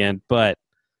see again, but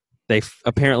they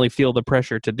apparently feel the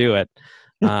pressure to do it.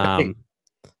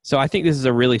 So I think this is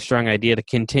a really strong idea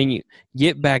to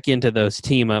get back into those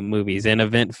team-up movies and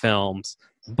event films,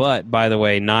 but, by the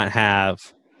way, not have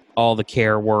all the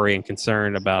care, worry, and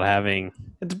concern about having...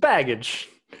 It's baggage.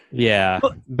 Yeah,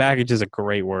 baggage is a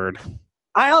great word.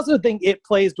 I also think it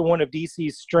plays to one of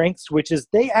DC's strengths, which is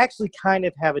they actually kind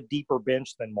of have a deeper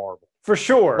bench than Marvel. For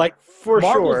sure. Like, for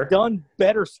Marvel's sure. done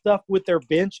better stuff with their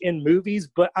bench in movies,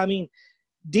 but, I mean...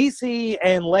 DC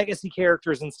and legacy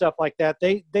characters and stuff like that,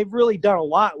 they've really done a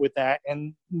lot with that,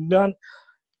 and not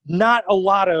a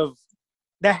lot of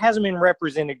that hasn't been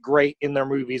represented great in their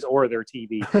movies or their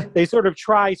TV. They sort of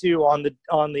try to on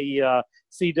the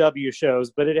CW shows,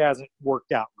 but it hasn't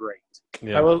worked out great.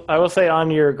 Yeah. I will say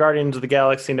on your Guardians of the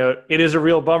Galaxy note, it is a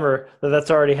real bummer that that's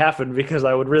already happened because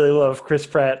I would really love Chris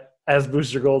Pratt as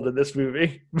Booster Gold in this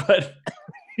movie, but.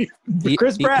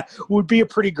 Chris Pratt would be a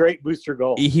pretty great Booster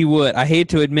Gold. He would. I hate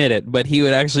to admit it, but he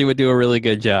would do a really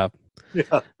good job.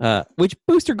 Yeah. Which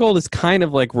Booster Gold is kind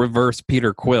of like reverse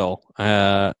Peter Quill.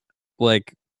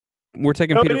 Like we're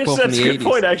taking Peter Quill from the 80s. That's a good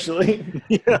point, actually.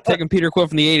 Yeah. Taking Peter Quill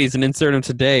from the 80s and insert him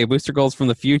today. Booster Gold's from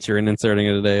the future and inserting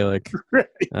it today. Like,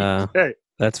 Right.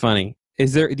 That's funny.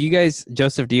 Do you guys,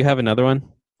 Joseph? Do you have another one?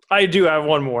 I do have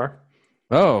one more.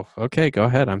 Oh, okay. Go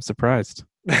ahead. I'm surprised.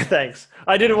 Thanks.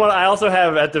 I also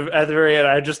have at the very end.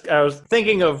 I was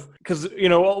thinking of, because a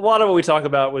lot of what we talk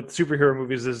about with superhero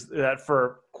movies is that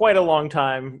for quite a long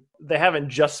time they haven't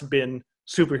just been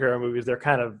superhero movies. They're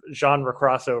kind of genre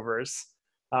crossovers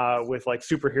with like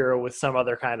superhero with some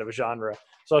other kind of genre.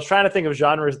 So I was trying to think of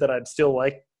genres that I'd still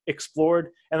like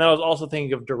explored, and then I was also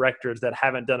thinking of directors that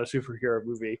haven't done a superhero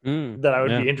movie that I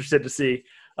would be interested to see.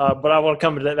 But I want to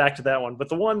come back to that one. But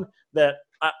the one that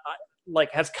I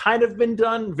like has kind of been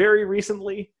done very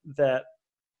recently that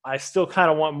I still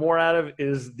kind of want more out of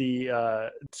is the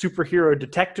superhero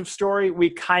detective story.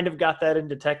 We kind of got that in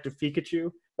Detective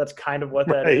Pikachu. That's kind of what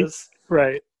that is.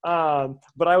 Right.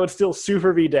 But I would still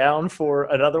super be down for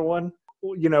another one.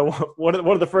 One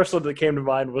of the first ones that came to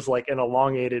mind was like an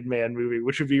Elongated Man movie,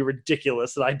 which would be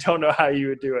ridiculous, and I don't know how you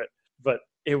would do it, but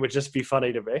it would just be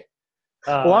funny to me.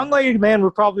 Elongated Man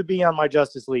would probably be on my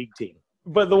Justice League team.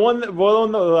 But the one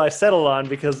that I settled on,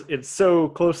 because it's so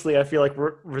closely, I feel like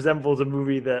resembles a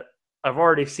movie that I've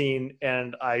already seen,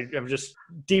 and I am just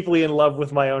deeply in love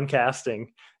with my own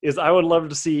casting, is I would love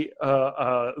to see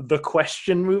the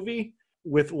Question movie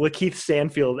with Lakeith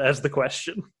Stanfield as the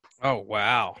Question. Oh,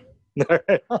 wow.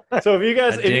 So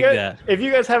if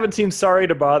you guys haven't seen Sorry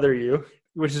to Bother You,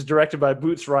 which is directed by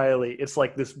Boots Riley, it's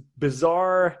like this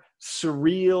bizarre,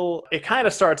 surreal, it kind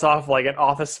of starts off like an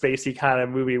Office Spacey kind of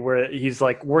movie where he's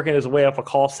like working his way up a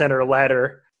call center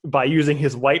ladder by using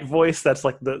his white voice. That's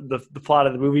like the plot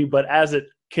of the movie. But as it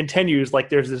continues, like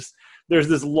there's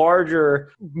this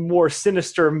larger, more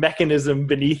sinister mechanism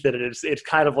beneath it. It's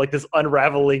kind of like this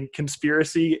unraveling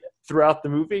conspiracy throughout the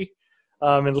movie.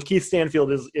 And Lakeith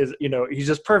Stanfield is he's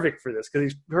just perfect for this because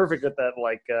he's perfect at that,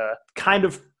 like kind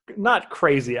of not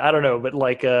crazy, I don't know, but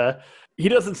like he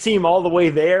doesn't seem all the way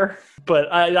there,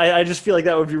 but I just feel like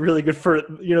that would be really good for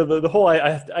the whole.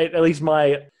 At least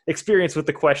my experience with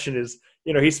the Question is,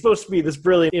 he's supposed to be this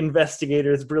brilliant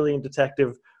investigator, this brilliant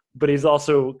detective, but he's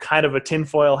also kind of a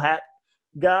tinfoil hat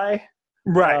guy.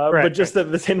 Right. But just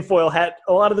the tinfoil hat,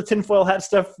 a lot of the tinfoil hat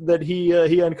stuff that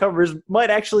he uncovers might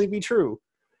actually be true.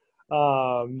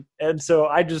 And so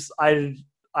I just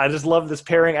love this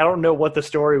pairing. I don't know what the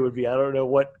story would be. I don't know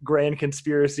what grand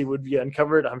conspiracy would be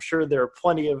uncovered. I'm sure there are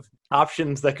plenty of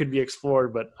options that could be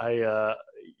explored, but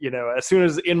as soon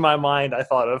as in my mind I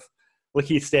thought of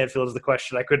Lakeith Stanfield as the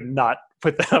Question, I could not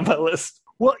put that on my list.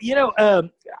 Well,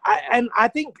 I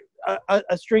think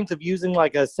a strength of using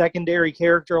like a secondary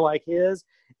character like his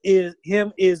is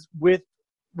with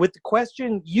the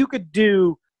Question, you could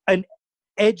do an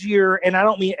edgier, and I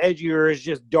don't mean edgier as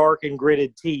just dark and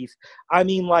gritted teeth. I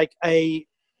mean like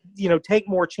take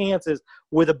more chances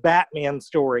with a Batman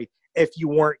story if you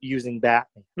weren't using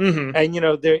Batman. Mm-hmm.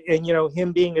 And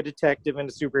him being a detective and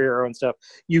a superhero and stuff,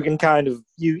 you can kind of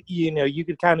you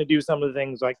could kind of do some of the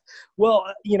things like, well,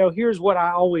 here's what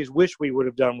I always wish we would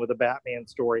have done with a Batman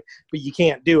story, but you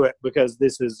can't do it because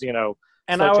this is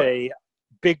a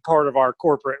big part of our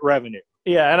corporate revenue.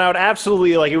 Yeah, and I would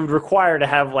absolutely it would require to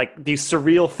have like these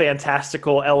surreal,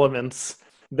 fantastical elements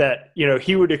that, you know,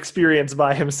 he would experience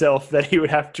by himself that he would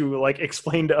have to like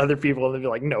explain to other people and they'd be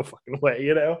like, no fucking way,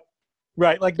 you know?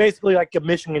 Right, like basically like a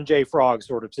Michigan J. Frog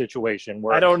sort of situation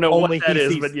where I don't know only what that he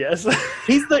is, sees, but yes.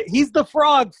 he's the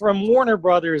frog from Warner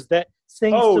Brothers that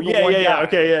sings to the one guy.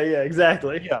 Okay, yeah,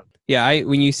 exactly. Yeah. Yeah,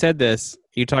 when you said this,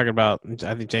 you talking about,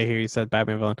 I think Jay here, you said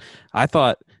Batman villain. I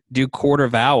thought do quarter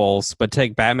vowels, but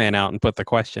take Batman out and put the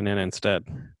question in instead.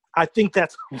 I think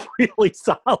that's really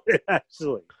solid,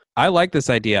 actually. I like this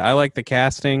idea. I like the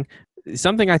casting.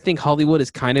 Something I think Hollywood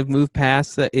has kind of moved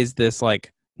past that is this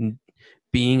like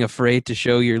being afraid to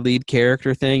show your lead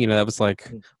character thing. You know, that was like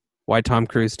why Tom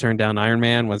Cruise turned down Iron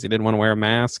Man, was he didn't want to wear a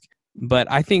mask.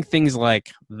 But I think things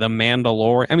like The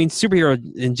Mandalorian, I mean, superhero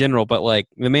in general, but like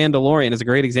The Mandalorian is a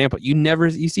great example.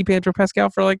 You see Pedro Pascal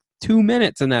for like 2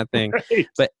 minutes in that thing, Right.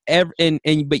 but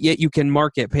but yet you can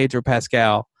market Pedro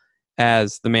Pascal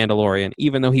as The Mandalorian,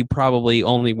 even though he probably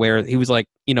he was like,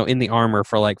 you know, in the armor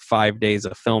for like 5 days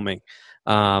of filming.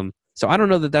 So I don't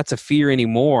know that that's a fear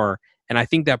anymore. And I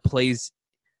think that plays,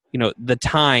 you know, the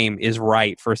time is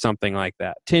right for something like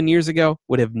that. 10 years ago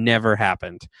would have never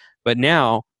happened. But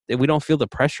now we don't feel the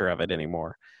pressure of it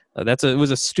anymore. It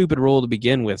was a stupid rule to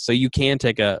begin with. So you can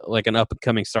take an up and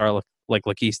coming star like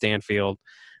Lakeith Stanfield.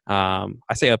 I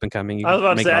say up and coming. I was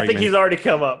about to say, I think he's already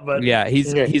come up, but yeah,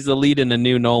 he's the lead in a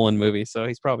new Nolan movie, so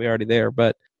he's probably already there.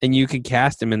 And you could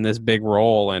cast him in this big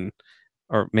role,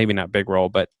 or maybe not big role,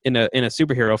 but in a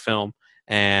superhero film,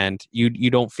 and you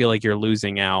don't feel like you're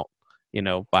losing out, you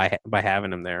know, by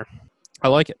having him there. I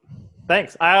like it.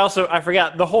 Thanks. I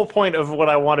forgot the whole point of what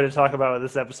I wanted to talk about with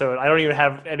this episode. I don't even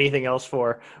have anything else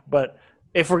for, but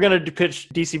if we're gonna pitch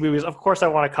DC movies, of course I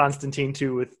want a Constantine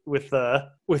too with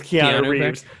Keanu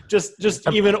Reeves. Just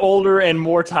even older and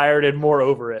more tired and more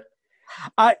over it.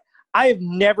 I have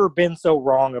never been so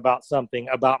wrong about something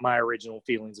about my original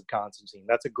feelings of Constantine.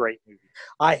 That's a great movie.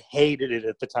 I hated it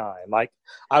at the time. Like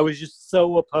I was just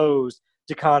so opposed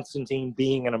to Constantine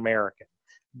being an American.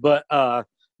 But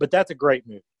that's a great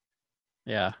movie.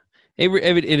 Yeah.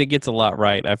 It gets a lot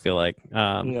right, I feel like.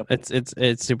 Yep.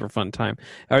 It's super fun time.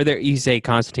 You say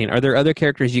Constantine, are there other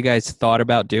characters you guys thought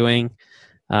about doing,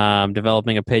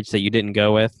 developing a pitch that you didn't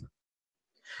go with?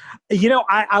 You know,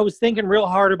 I was thinking real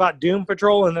hard about Doom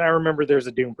Patrol, and then I remember there's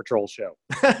a Doom Patrol show.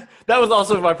 That was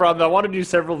also my problem. I want to do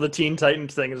several of the Teen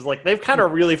Titans things. Like they've kind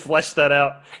of really fleshed that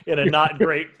out in a not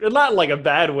great, not like a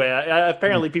bad way.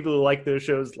 Apparently people who like those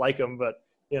shows like them, but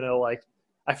you know, like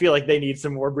I feel like they need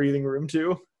some more breathing room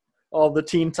too. All the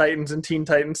Teen Titans and Teen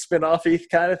Titans spin-off-y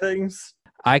kind of things.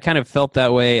 I kind of felt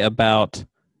that way about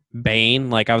Bane.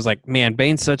 Like I was like, man,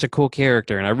 Bane's such a cool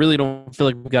character, and I really don't feel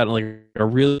like we've gotten like a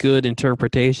really good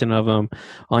interpretation of him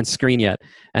on screen yet.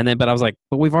 But I was like,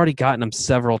 but we've already gotten him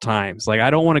several times. Like I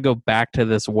don't want to go back to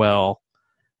this that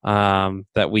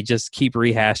we just keep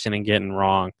rehashing and getting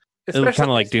wrong. It was kind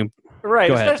of like Doom.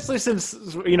 Right, especially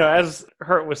since, you know, as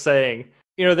Hurt was saying,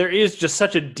 you know, there is just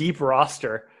such a deep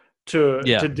roster to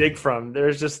dig from.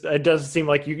 It doesn't seem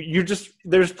like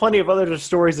there's plenty of other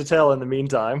stories to tell in the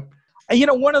meantime. You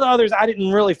know, one of the others I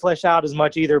didn't really flesh out as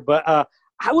much either, but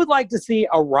I would like to see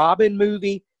a Robin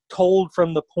movie told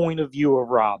from the point of view of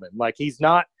Robin. Like he's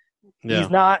not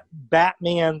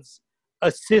Batman's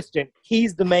assistant.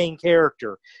 He's the main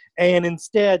character. And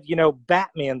instead, you know,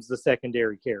 Batman's the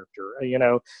secondary character. You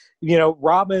know,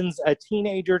 Robin's a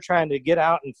teenager trying to get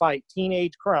out and fight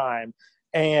teenage crime.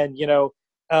 And, you know,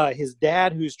 his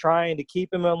dad, who's trying to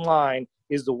keep him in line,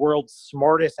 is the world's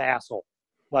smartest asshole.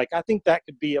 Like, I think that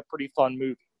could be a pretty fun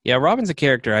movie. Yeah, Robin's a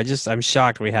character. I'm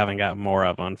shocked we haven't got more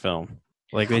of on film.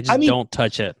 Like, they just don't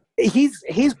touch it.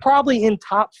 He's probably in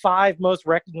top 5 most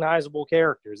recognizable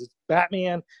characters. It's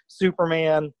Batman,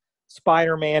 Superman,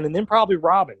 Spider-Man, and then probably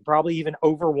Robin, probably even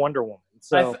over Wonder Woman.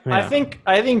 So I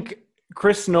think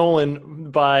Chris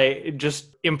Nolan, by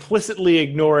just implicitly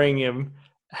ignoring him,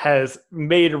 has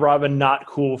made Robin not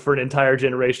cool for an entire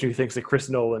generation who thinks that Chris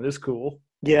Nolan is cool.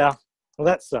 Yeah. Well,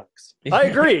 that sucks. I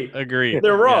agree. Agreed.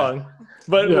 They're wrong. Yeah.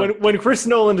 But when Chris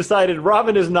Nolan decided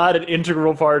Robin is not an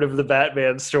integral part of the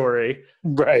Batman story,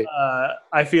 right?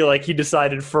 I feel like he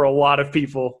decided for a lot of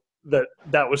people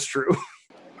that was true.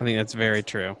 I think that's very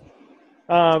true.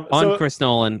 On Chris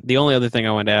Nolan, the only other thing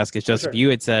I wanted to ask is just if you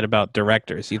had said about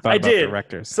directors. You thought about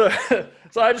directors. So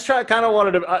I just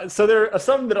wanted to. So there are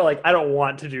some that are like, I don't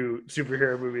want to do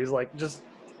superhero movies. Like, just,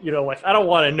 you know, like I don't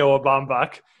want a Noah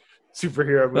Baumbach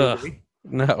superhero movie.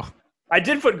 No. I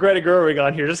did put Greta Gerwig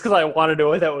on here just because I want to know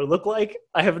what that would look like.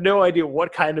 I have no idea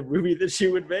what kind of movie that she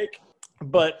would make.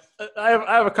 But I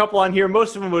have a couple on here.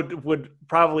 Most of them would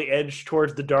probably edge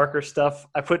towards the darker stuff.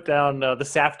 I put down the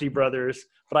Safdie brothers,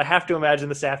 but I have to imagine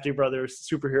the Safdie brothers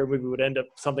superhero movie would end up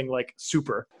something like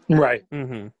Super. Right.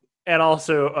 Mm-hmm. And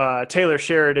also Taylor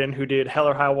Sheridan, who did Hell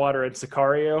or High Water and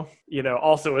Sicario,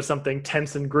 also was something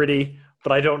tense and gritty,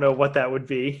 but I don't know what that would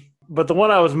be. But the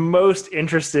one I was most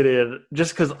interested in,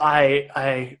 just because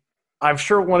I'm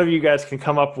sure one of you guys can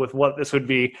come up with what this would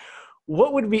be.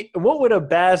 What would a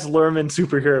Baz Luhrmann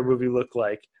superhero movie look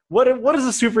like? What is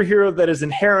a superhero that is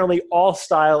inherently all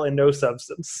style and no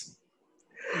substance?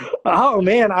 Oh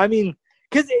man, I mean,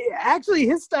 because actually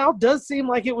his style does seem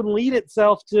like it would lead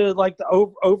itself to like the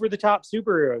over the top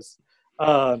superheroes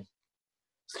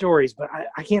stories, but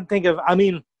I can't think of. I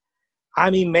mean,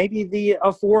 maybe the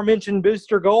aforementioned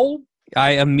Booster Gold.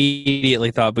 I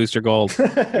immediately thought Booster Gold.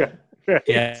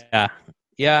 Yeah.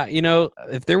 Yeah,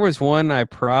 if there was one, I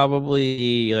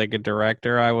probably, like a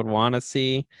director I would want to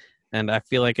see, and I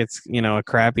feel like it's, a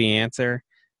crappy answer.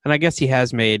 And I guess he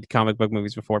has made comic book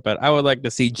movies before, but I would like to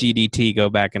see GDT go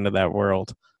back into that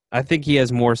world. I think he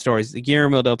has more stories.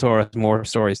 Guillermo del Toro has more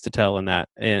stories to tell in that,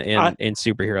 in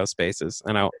superhero spaces,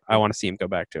 and I want to see him go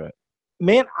back to it.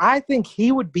 Man, I think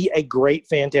he would be a great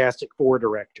Fantastic Four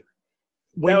director.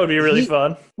 That would be really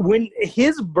fun. When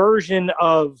his version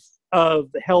of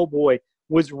Hellboy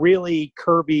was really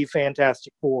Kirby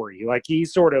Fantastic Four-y. Like he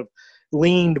sort of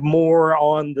leaned more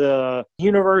on the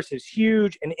universe is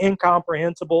huge and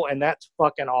incomprehensible, and that's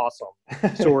fucking awesome.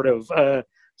 sort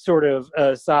of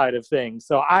side of things.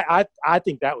 So I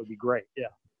think that would be great. Yeah.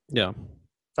 Yeah.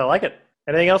 I like it.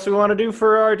 Anything else we want to do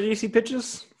for our DC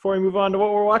pitches before we move on to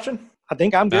what we're watching? I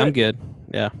think I'm good. I'm good.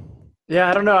 Yeah. Yeah,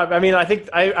 I don't know. I mean,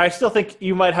 I still think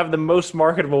you might have the most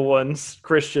marketable ones,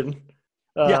 Christian.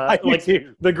 I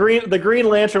do. The Green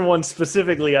Lantern one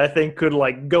specifically, I think could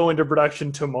go into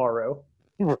production tomorrow.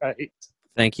 Right.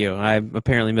 Thank you. I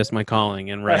apparently missed my calling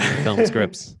in writing film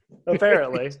scripts.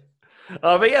 Apparently.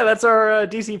 But yeah, that's our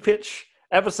DC pitch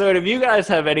episode. If you guys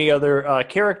have any other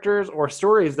characters or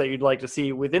stories that you'd like to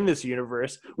see within this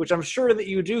universe, which I'm sure that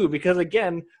you do, because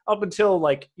again, up until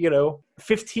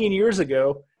 15 years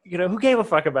ago, who gave a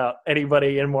fuck about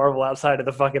anybody in Marvel outside of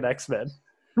the fucking X-Men?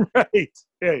 Right.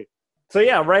 Hey. So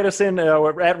yeah, write us in.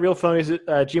 We're at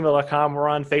realphonies@gmail.com. We're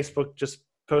on Facebook. Just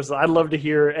post. I'd love to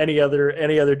hear any other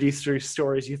DC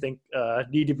stories you think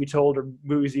need to be told or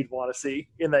movies you'd want to see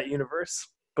in that universe.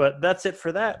 But that's it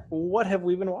for that. What have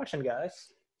we been watching,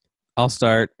 guys? I'll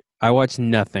start. I watched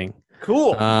nothing.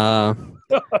 Cool.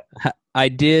 I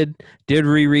did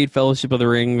reread Fellowship of the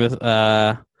Ring with.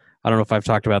 I don't know if I've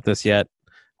talked about this yet.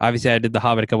 Obviously, I did The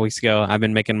Hobbit a couple weeks ago. I've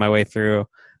been making my way through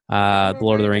the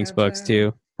Lord of the Rings books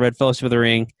too. Read Fellowship of the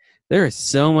Ring. There is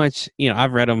so much,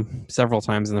 I've read them several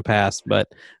times in the past, but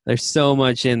there's so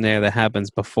much in there that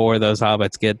happens before those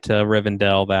hobbits get to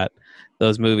Rivendell that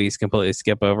those movies completely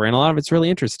skip over. And a lot of it's really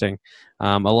interesting.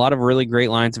 A lot of really great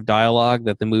lines of dialogue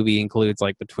that the movie includes,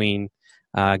 like between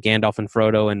Gandalf and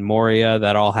Frodo and Moria,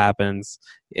 that all happens,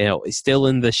 still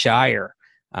in the Shire.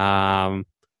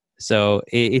 So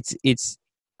it's,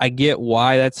 I get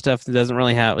why that stuff doesn't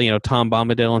really have, Tom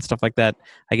Bombadil and stuff like that.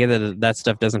 I get that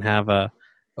stuff doesn't have a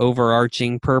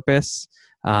overarching purpose,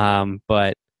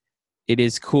 but it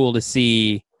is cool to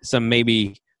see some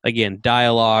maybe, again,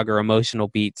 dialogue or emotional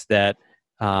beats that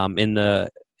in the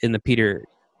Peter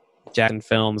Jackson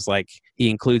films, like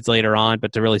he includes later on,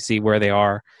 but to really see where they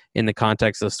are in the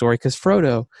context of the story, because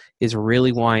Frodo is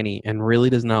really whiny and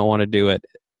really does not want to do it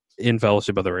in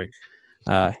Fellowship of the Ring.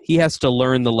 He has to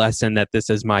learn the lesson that this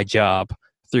is my job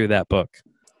through that book.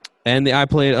 And I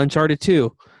played Uncharted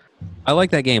 2. I like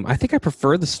that game. I think I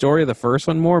prefer the story of the first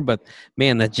one more, but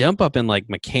man, the jump up in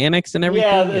mechanics and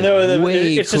everything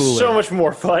it's cooler. Just so much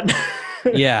more fun.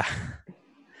 Yeah.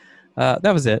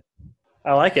 That was it.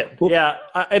 I like it. Yeah,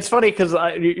 it's funny because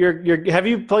have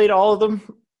you played all of them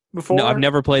before? No, I've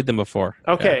never played them before.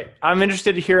 Okay, yeah. I'm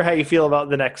interested to hear how you feel about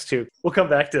the next two. We'll come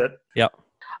back to it. Yep.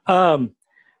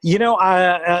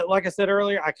 I like I said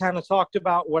earlier, I kind of talked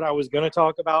about what I was going to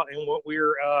talk about and what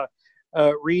we're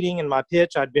reading in my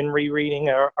pitch. I'd been rereading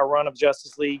a run of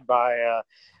Justice League by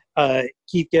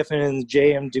Keith Giffen and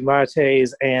J.M.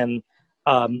 DeMatteis and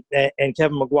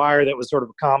Kevin Maguire. That was sort of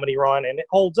a comedy run, and it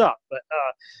holds up. But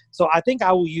so I think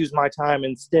I will use my time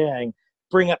instead,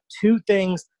 bring up two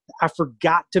things I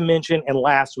forgot to mention in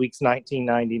last week's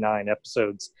 1999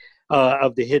 episodes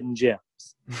of the Hidden Gems.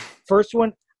 First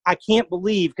one, I can't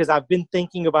believe, because I've been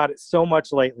thinking about it so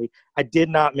much lately, I did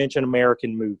not mention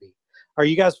American Movie. Are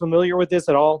you guys familiar with this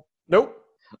at all? Nope.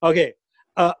 Okay.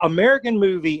 American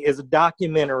Movie is a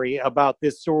documentary about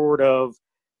this sort of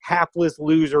hapless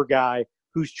loser guy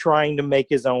who's trying to make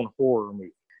his own horror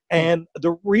movie. And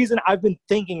the reason I've been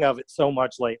thinking of it so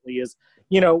much lately is,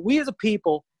 we as a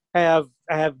people have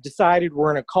decided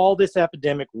we're going to call this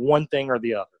epidemic one thing or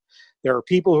the other. There are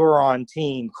people who are on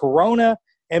team Corona,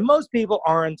 and most people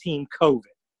are on team COVID.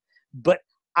 But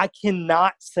I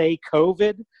cannot say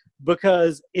COVID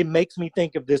because it makes me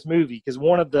think of this movie. Because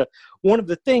one of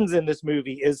the things in this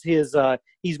movie is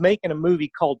he's making a movie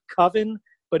called Coven,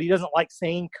 but he doesn't like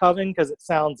saying Coven because it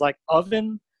sounds like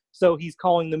oven. So he's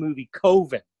calling the movie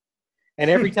Coven. And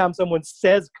every time someone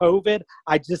says COVID,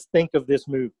 I just think of this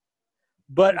movie.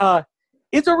 But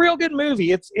it's a real good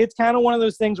movie. It's kind of one of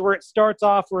those things where it starts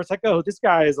off where it's like, oh, this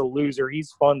guy is a loser.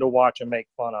 He's fun to watch and make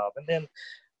fun of. And then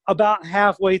about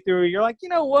halfway through, you're like, you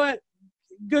know what?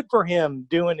 Good for him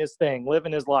doing his thing,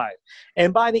 living his life.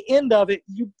 And by the end of it,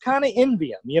 you kind of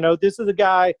envy him. This is a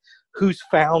guy who's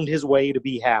found his way to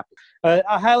be happy. I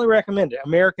highly recommend it.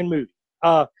 American movie.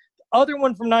 Other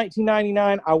one from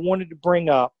 1999 I wanted to bring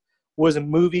up was a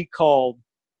movie called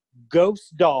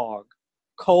Ghost Dog,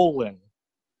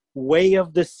 Way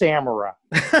of the Samurai,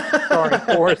 starring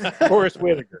Forrest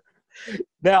Whitaker.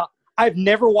 Now, I've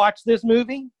never watched this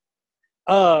movie,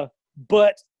 but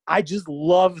I just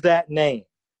love that name.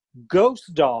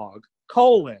 Ghost Dog,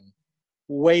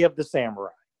 Way of the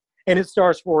Samurai. And it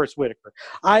stars Forrest Whitaker.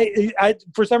 I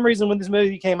for some reason, when this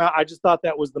movie came out, I just thought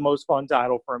that was the most fun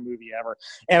title for a movie ever.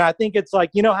 And I think it's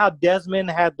like, how Desmond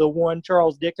had the one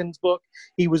Charles Dickens book?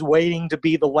 He was waiting to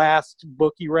be the last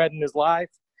book he read in his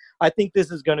life. I think this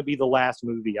is going to be the last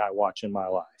movie I watch in my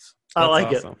life. I like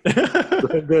awesome.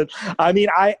 it. I mean,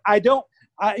 I don't,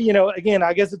 again,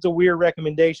 I guess it's a weird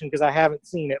recommendation because I haven't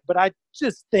seen it, but I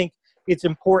just think it's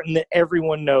important that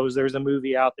everyone knows there's a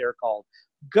movie out there called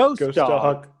Ghost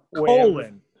Dog,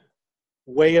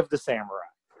 Way of the Samurai.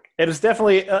 It is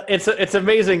definitely, it's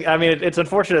amazing. I mean, it's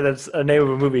unfortunate that it's a name of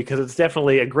a movie because it's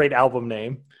definitely a great album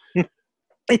name.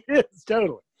 It is,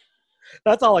 totally.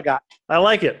 That's all I got. I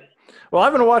like it. Well,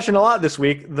 I've been watching a lot this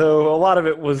week, though a lot of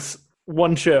it was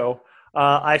one show.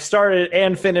 I started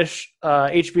and finished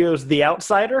HBO's The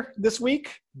Outsider this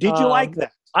week. Did you like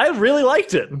that? I really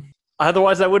liked it.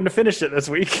 Otherwise, I wouldn't have finished it this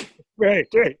week. Right.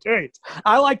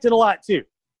 I liked it a lot, too.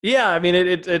 Yeah, I mean,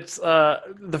 it's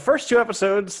the first two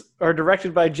episodes are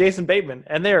directed by Jason Bateman,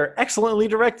 and they're excellently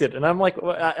directed. And I'm like,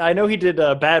 I know he did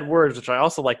Bad Words, which I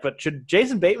also like, but should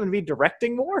Jason Bateman be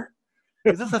directing more?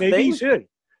 Is this a Maybe thing? he should.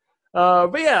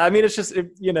 But yeah, I mean, it's just,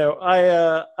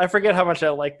 I forget how much I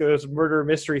like those murder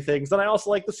mystery things, and I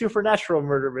also like the supernatural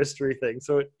murder mystery thing.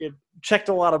 So it checked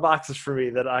a lot of boxes for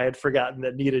me that I had forgotten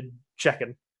that needed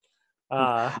checking.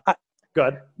 Go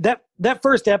ahead. That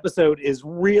first episode is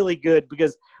really good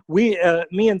because me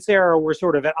and Sarah were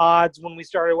sort of at odds when we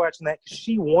started watching that because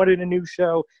she wanted a new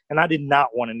show and I did not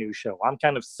want a new show. I'm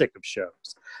kind of sick of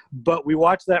shows. But we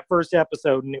watched that first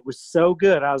episode and it was so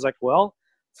good. I was like, well,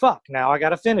 fuck, now I got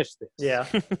to finish this. Yeah.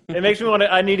 It makes me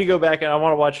I need to go back and I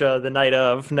want to watch The Night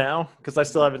Of now because I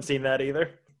still haven't seen that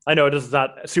either. I know it is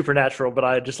not supernatural, but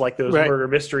I just like those murder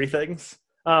mystery things.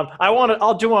 I'll do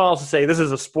want to also say this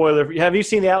is a spoiler. Have you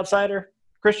seen The Outsider,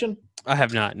 Christian? I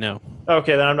have not, no.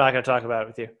 Okay, then I'm not going to talk about it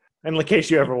with you, in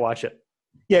case you ever watch it.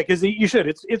 Yeah, because you should.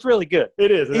 It's really good. It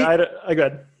is. I go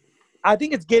ahead. I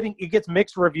think it gets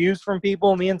mixed reviews from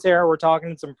people. Me and Sarah were talking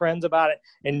to some friends about it,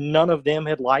 and none of them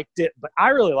had liked it, but I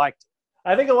really liked it.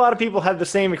 I think a lot of people have the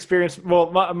same experience.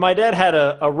 Well, my dad had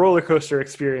a roller coaster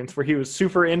experience where he was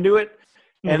super into it.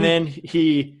 And then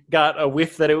he got a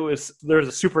whiff that there was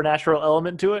a supernatural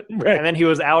element to it. Right. And then he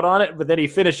was out on it, but then he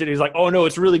finished it. He's like, oh, no,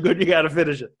 it's really good. You got to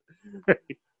finish it.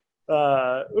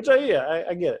 Which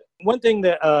I get it. One thing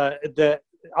that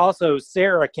also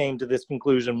Sarah came to this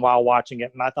conclusion while watching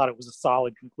it, and I thought it was a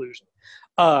solid conclusion.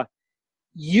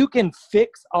 You can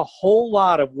fix a whole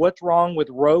lot of what's wrong with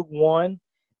Rogue One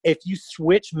if you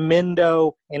switch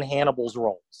Mendo and Hannibal's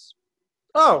roles.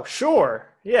 Oh, sure.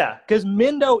 Yeah. Because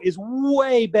Mendo is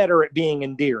way better at being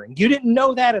endearing. You didn't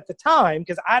know that at the time,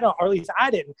 or at least I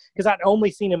didn't, because I'd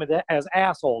only seen him as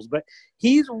assholes. But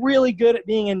he's really good at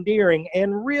being endearing,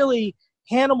 and really,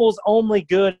 Hannibal's only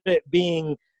good at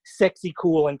being sexy,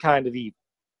 cool, and kind of evil.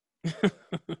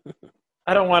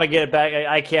 I don't want to get it back.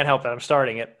 I can't help it. I'm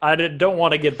starting it. I don't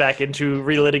want to get back into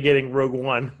relitigating Rogue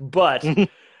One, but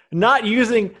not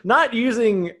using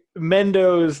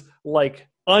Mendo's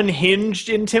unhinged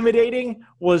intimidating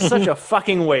was such a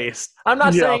fucking waste. I'm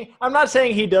not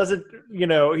saying he doesn't, he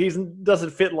doesn't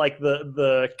fit like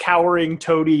the cowering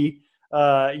toady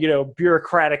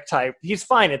bureaucratic type. He's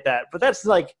fine at that. But that's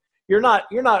you're not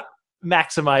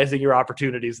maximizing your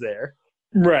opportunities there.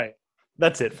 Right.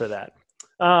 That's it for that.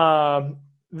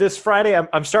 this Friday,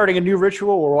 I'm starting a new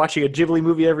ritual. We're watching a Ghibli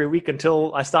movie every week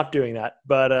until I stop doing that.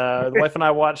 But the wife and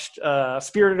I watched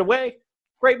Spirited Away.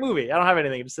 Great movie. I don't have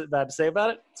anything bad to say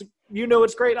about it.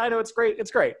 It's great. I know it's great.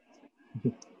 It's great.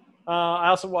 I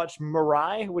also watched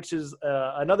Mirai, which is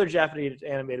another Japanese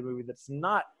animated movie that's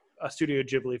not a Studio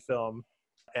Ghibli film,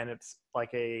 and it's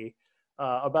like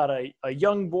about a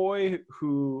young boy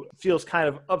who feels kind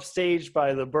of upstaged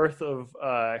by the birth of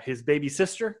his baby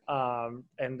sister,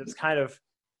 and it's kind of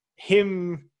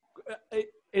him.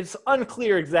 It's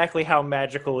unclear exactly how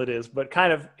magical it is, but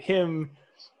kind of him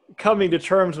coming to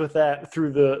terms with that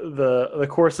through the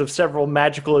course of several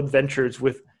magical adventures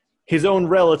with his own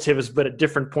relatives, but at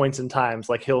different points in times.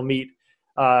 Like he'll meet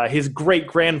his great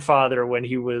grandfather when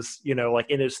he was, like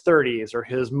in his 30s, or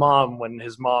his mom when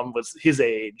his mom was his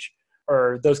age,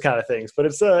 or those kind of things. But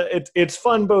it's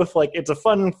fun. Both like it's a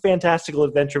fun, fantastical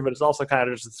adventure, but it's also kind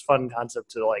of just this fun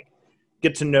concept to like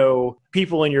get to know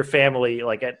people in your family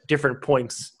like at different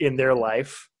points in their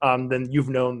life than you've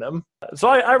known them. So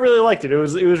I really liked it. It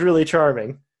was really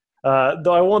charming.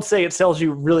 Though I won't say it sells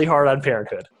you really hard on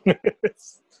Parenthood.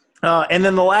 And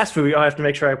then the last movie, I have to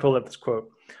make sure I pull up this quote.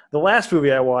 The last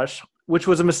movie I watched, which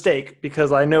was a mistake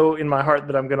because I know in my heart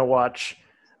that I'm going to watch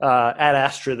Ad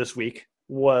Astra this week,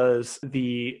 was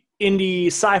the indie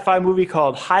sci-fi movie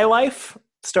called High Life,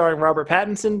 starring Robert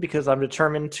Pattinson, because I'm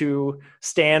determined to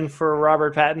stand for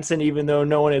Robert Pattinson, even though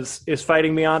no one is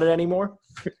fighting me on it anymore.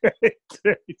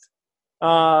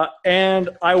 And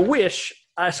I wish,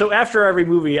 so after every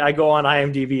movie, I go on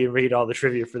IMDb and read all the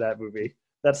trivia for that movie.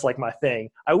 That's like my thing.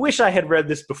 I wish I had read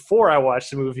this before I watched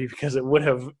the movie because it would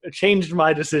have changed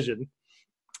my decision.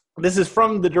 This is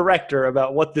from the director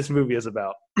about what this movie is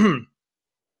about.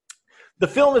 The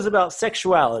film is about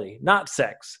sexuality, not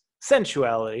sex.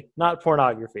 Sensuality, not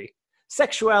pornography.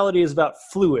 Sexuality is about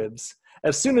fluids.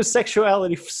 As soon as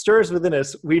sexuality stirs within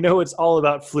us, we know it's all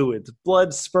about fluids,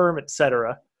 blood, sperm,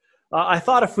 etc. I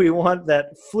thought if we want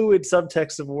that fluid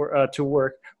subtext to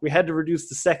work, we had to reduce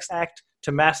the sex act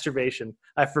to masturbation.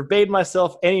 I forbade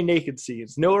myself any naked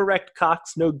scenes, no erect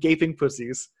cocks, no gaping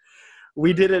pussies.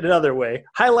 We did it another way.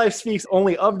 High Life speaks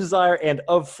only of desire and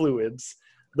of fluids.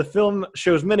 The film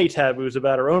shows many taboos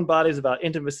about our own bodies, about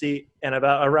intimacy, and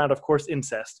around, of course,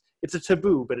 incest. It's a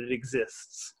taboo, but it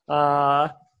exists.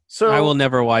 So I will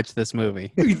never watch this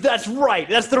movie. That's right.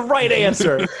 That's the right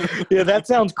answer. Yeah, that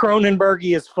sounds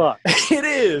Cronenberg-y as fuck. It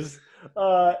is.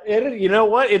 You know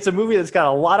what? It's a movie that's got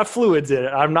a lot of fluids in it.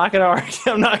 I'm not going to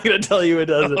argue. I'm not going to tell you it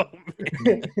doesn't.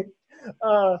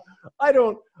 I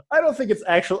don't think it's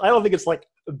actually. I don't think it's like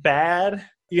bad.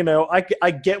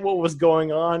 I get what was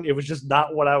going on. It was just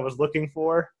not what I was looking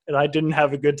for, and I didn't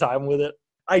have a good time with it.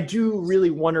 I do really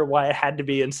wonder why it had to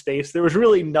be in space. There was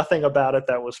really nothing about it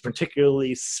that was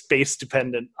particularly space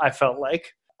dependent, I felt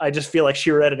like. I just feel like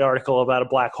she read an article about a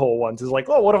black hole once. It's like,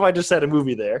 oh, what if I just had a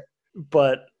movie there?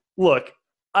 But look,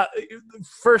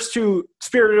 first two,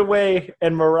 Spirited Away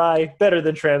and Mirai, better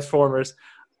than Transformers.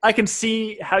 I can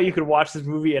see how you could watch this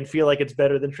movie and feel like it's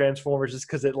better than Transformers just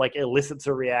because it like elicits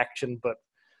a reaction, but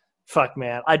fuck,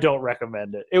 man, I don't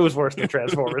recommend it. It was worse than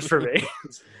Transformers for me.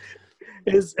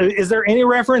 Is there any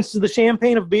reference to the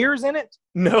champagne of beers in it?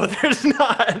 No, there's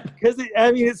not. Because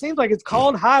it seems like it's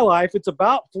called High Life. It's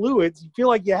about fluids. You feel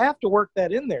like you have to work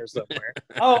that in there somewhere.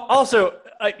 Oh, also,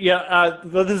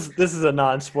 this is a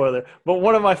non-spoiler, but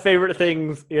one of my favorite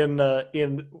things in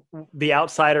The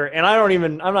Outsider, and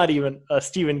I'm not even a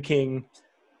Stephen King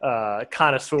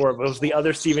connoisseur, but it was the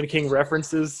other Stephen King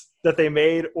references that they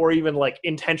made, or even like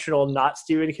intentional not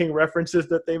Stephen King references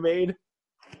that they made.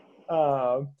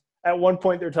 At one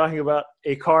point, they're talking about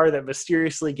a car that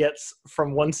mysteriously gets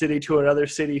from one city to another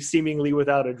city, seemingly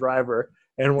without a driver.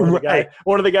 And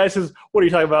one of the guys says, "What are you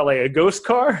talking about? Like a ghost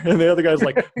car?" And the other guy's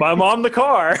like, "My mom, the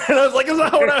car." And I was like, "Is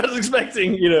that what I was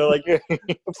expecting?"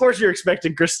 Of course you're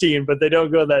expecting Christine, but they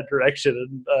don't go that direction.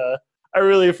 And I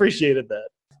really appreciated that.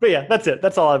 But yeah, that's it.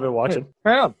 That's all I've been watching.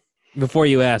 Yeah. Before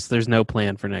you ask, there's no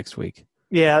plan for next week.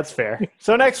 Yeah, that's fair.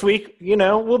 So next week,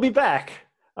 we'll be back.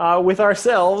 With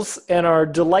ourselves and our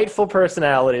delightful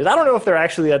personalities. I don't know if they're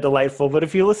actually that delightful, but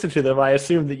if you listen to them, I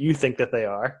assume that you think that they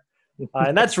are.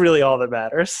 And that's really all that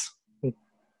matters.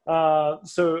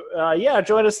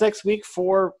 Join us next week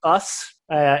for us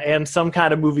and some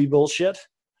kind of movie bullshit.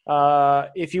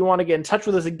 If you want to get in touch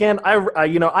with us again,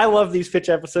 I love these pitch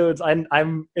episodes.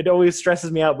 It always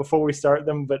stresses me out before we start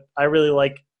them, but I really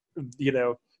like,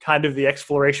 kind of the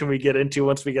exploration we get into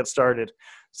once we get started.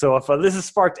 So if this has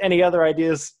sparked any other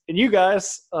ideas in you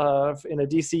guys in a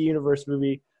DC Universe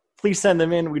movie, please send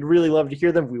them in. We'd really love to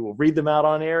hear them. We will read them out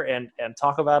on air and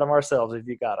talk about them ourselves if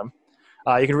you got them.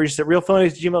 You can reach us at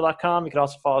realphonies@gmail.com. You can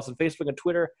also follow us on Facebook and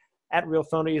Twitter at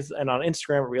realphonies and on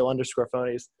Instagram at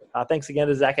real_phonies. Thanks again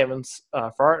to Zach Evans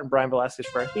for art and Brian Velasquez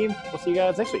for our theme. We'll see you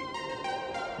guys next week.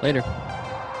 Later.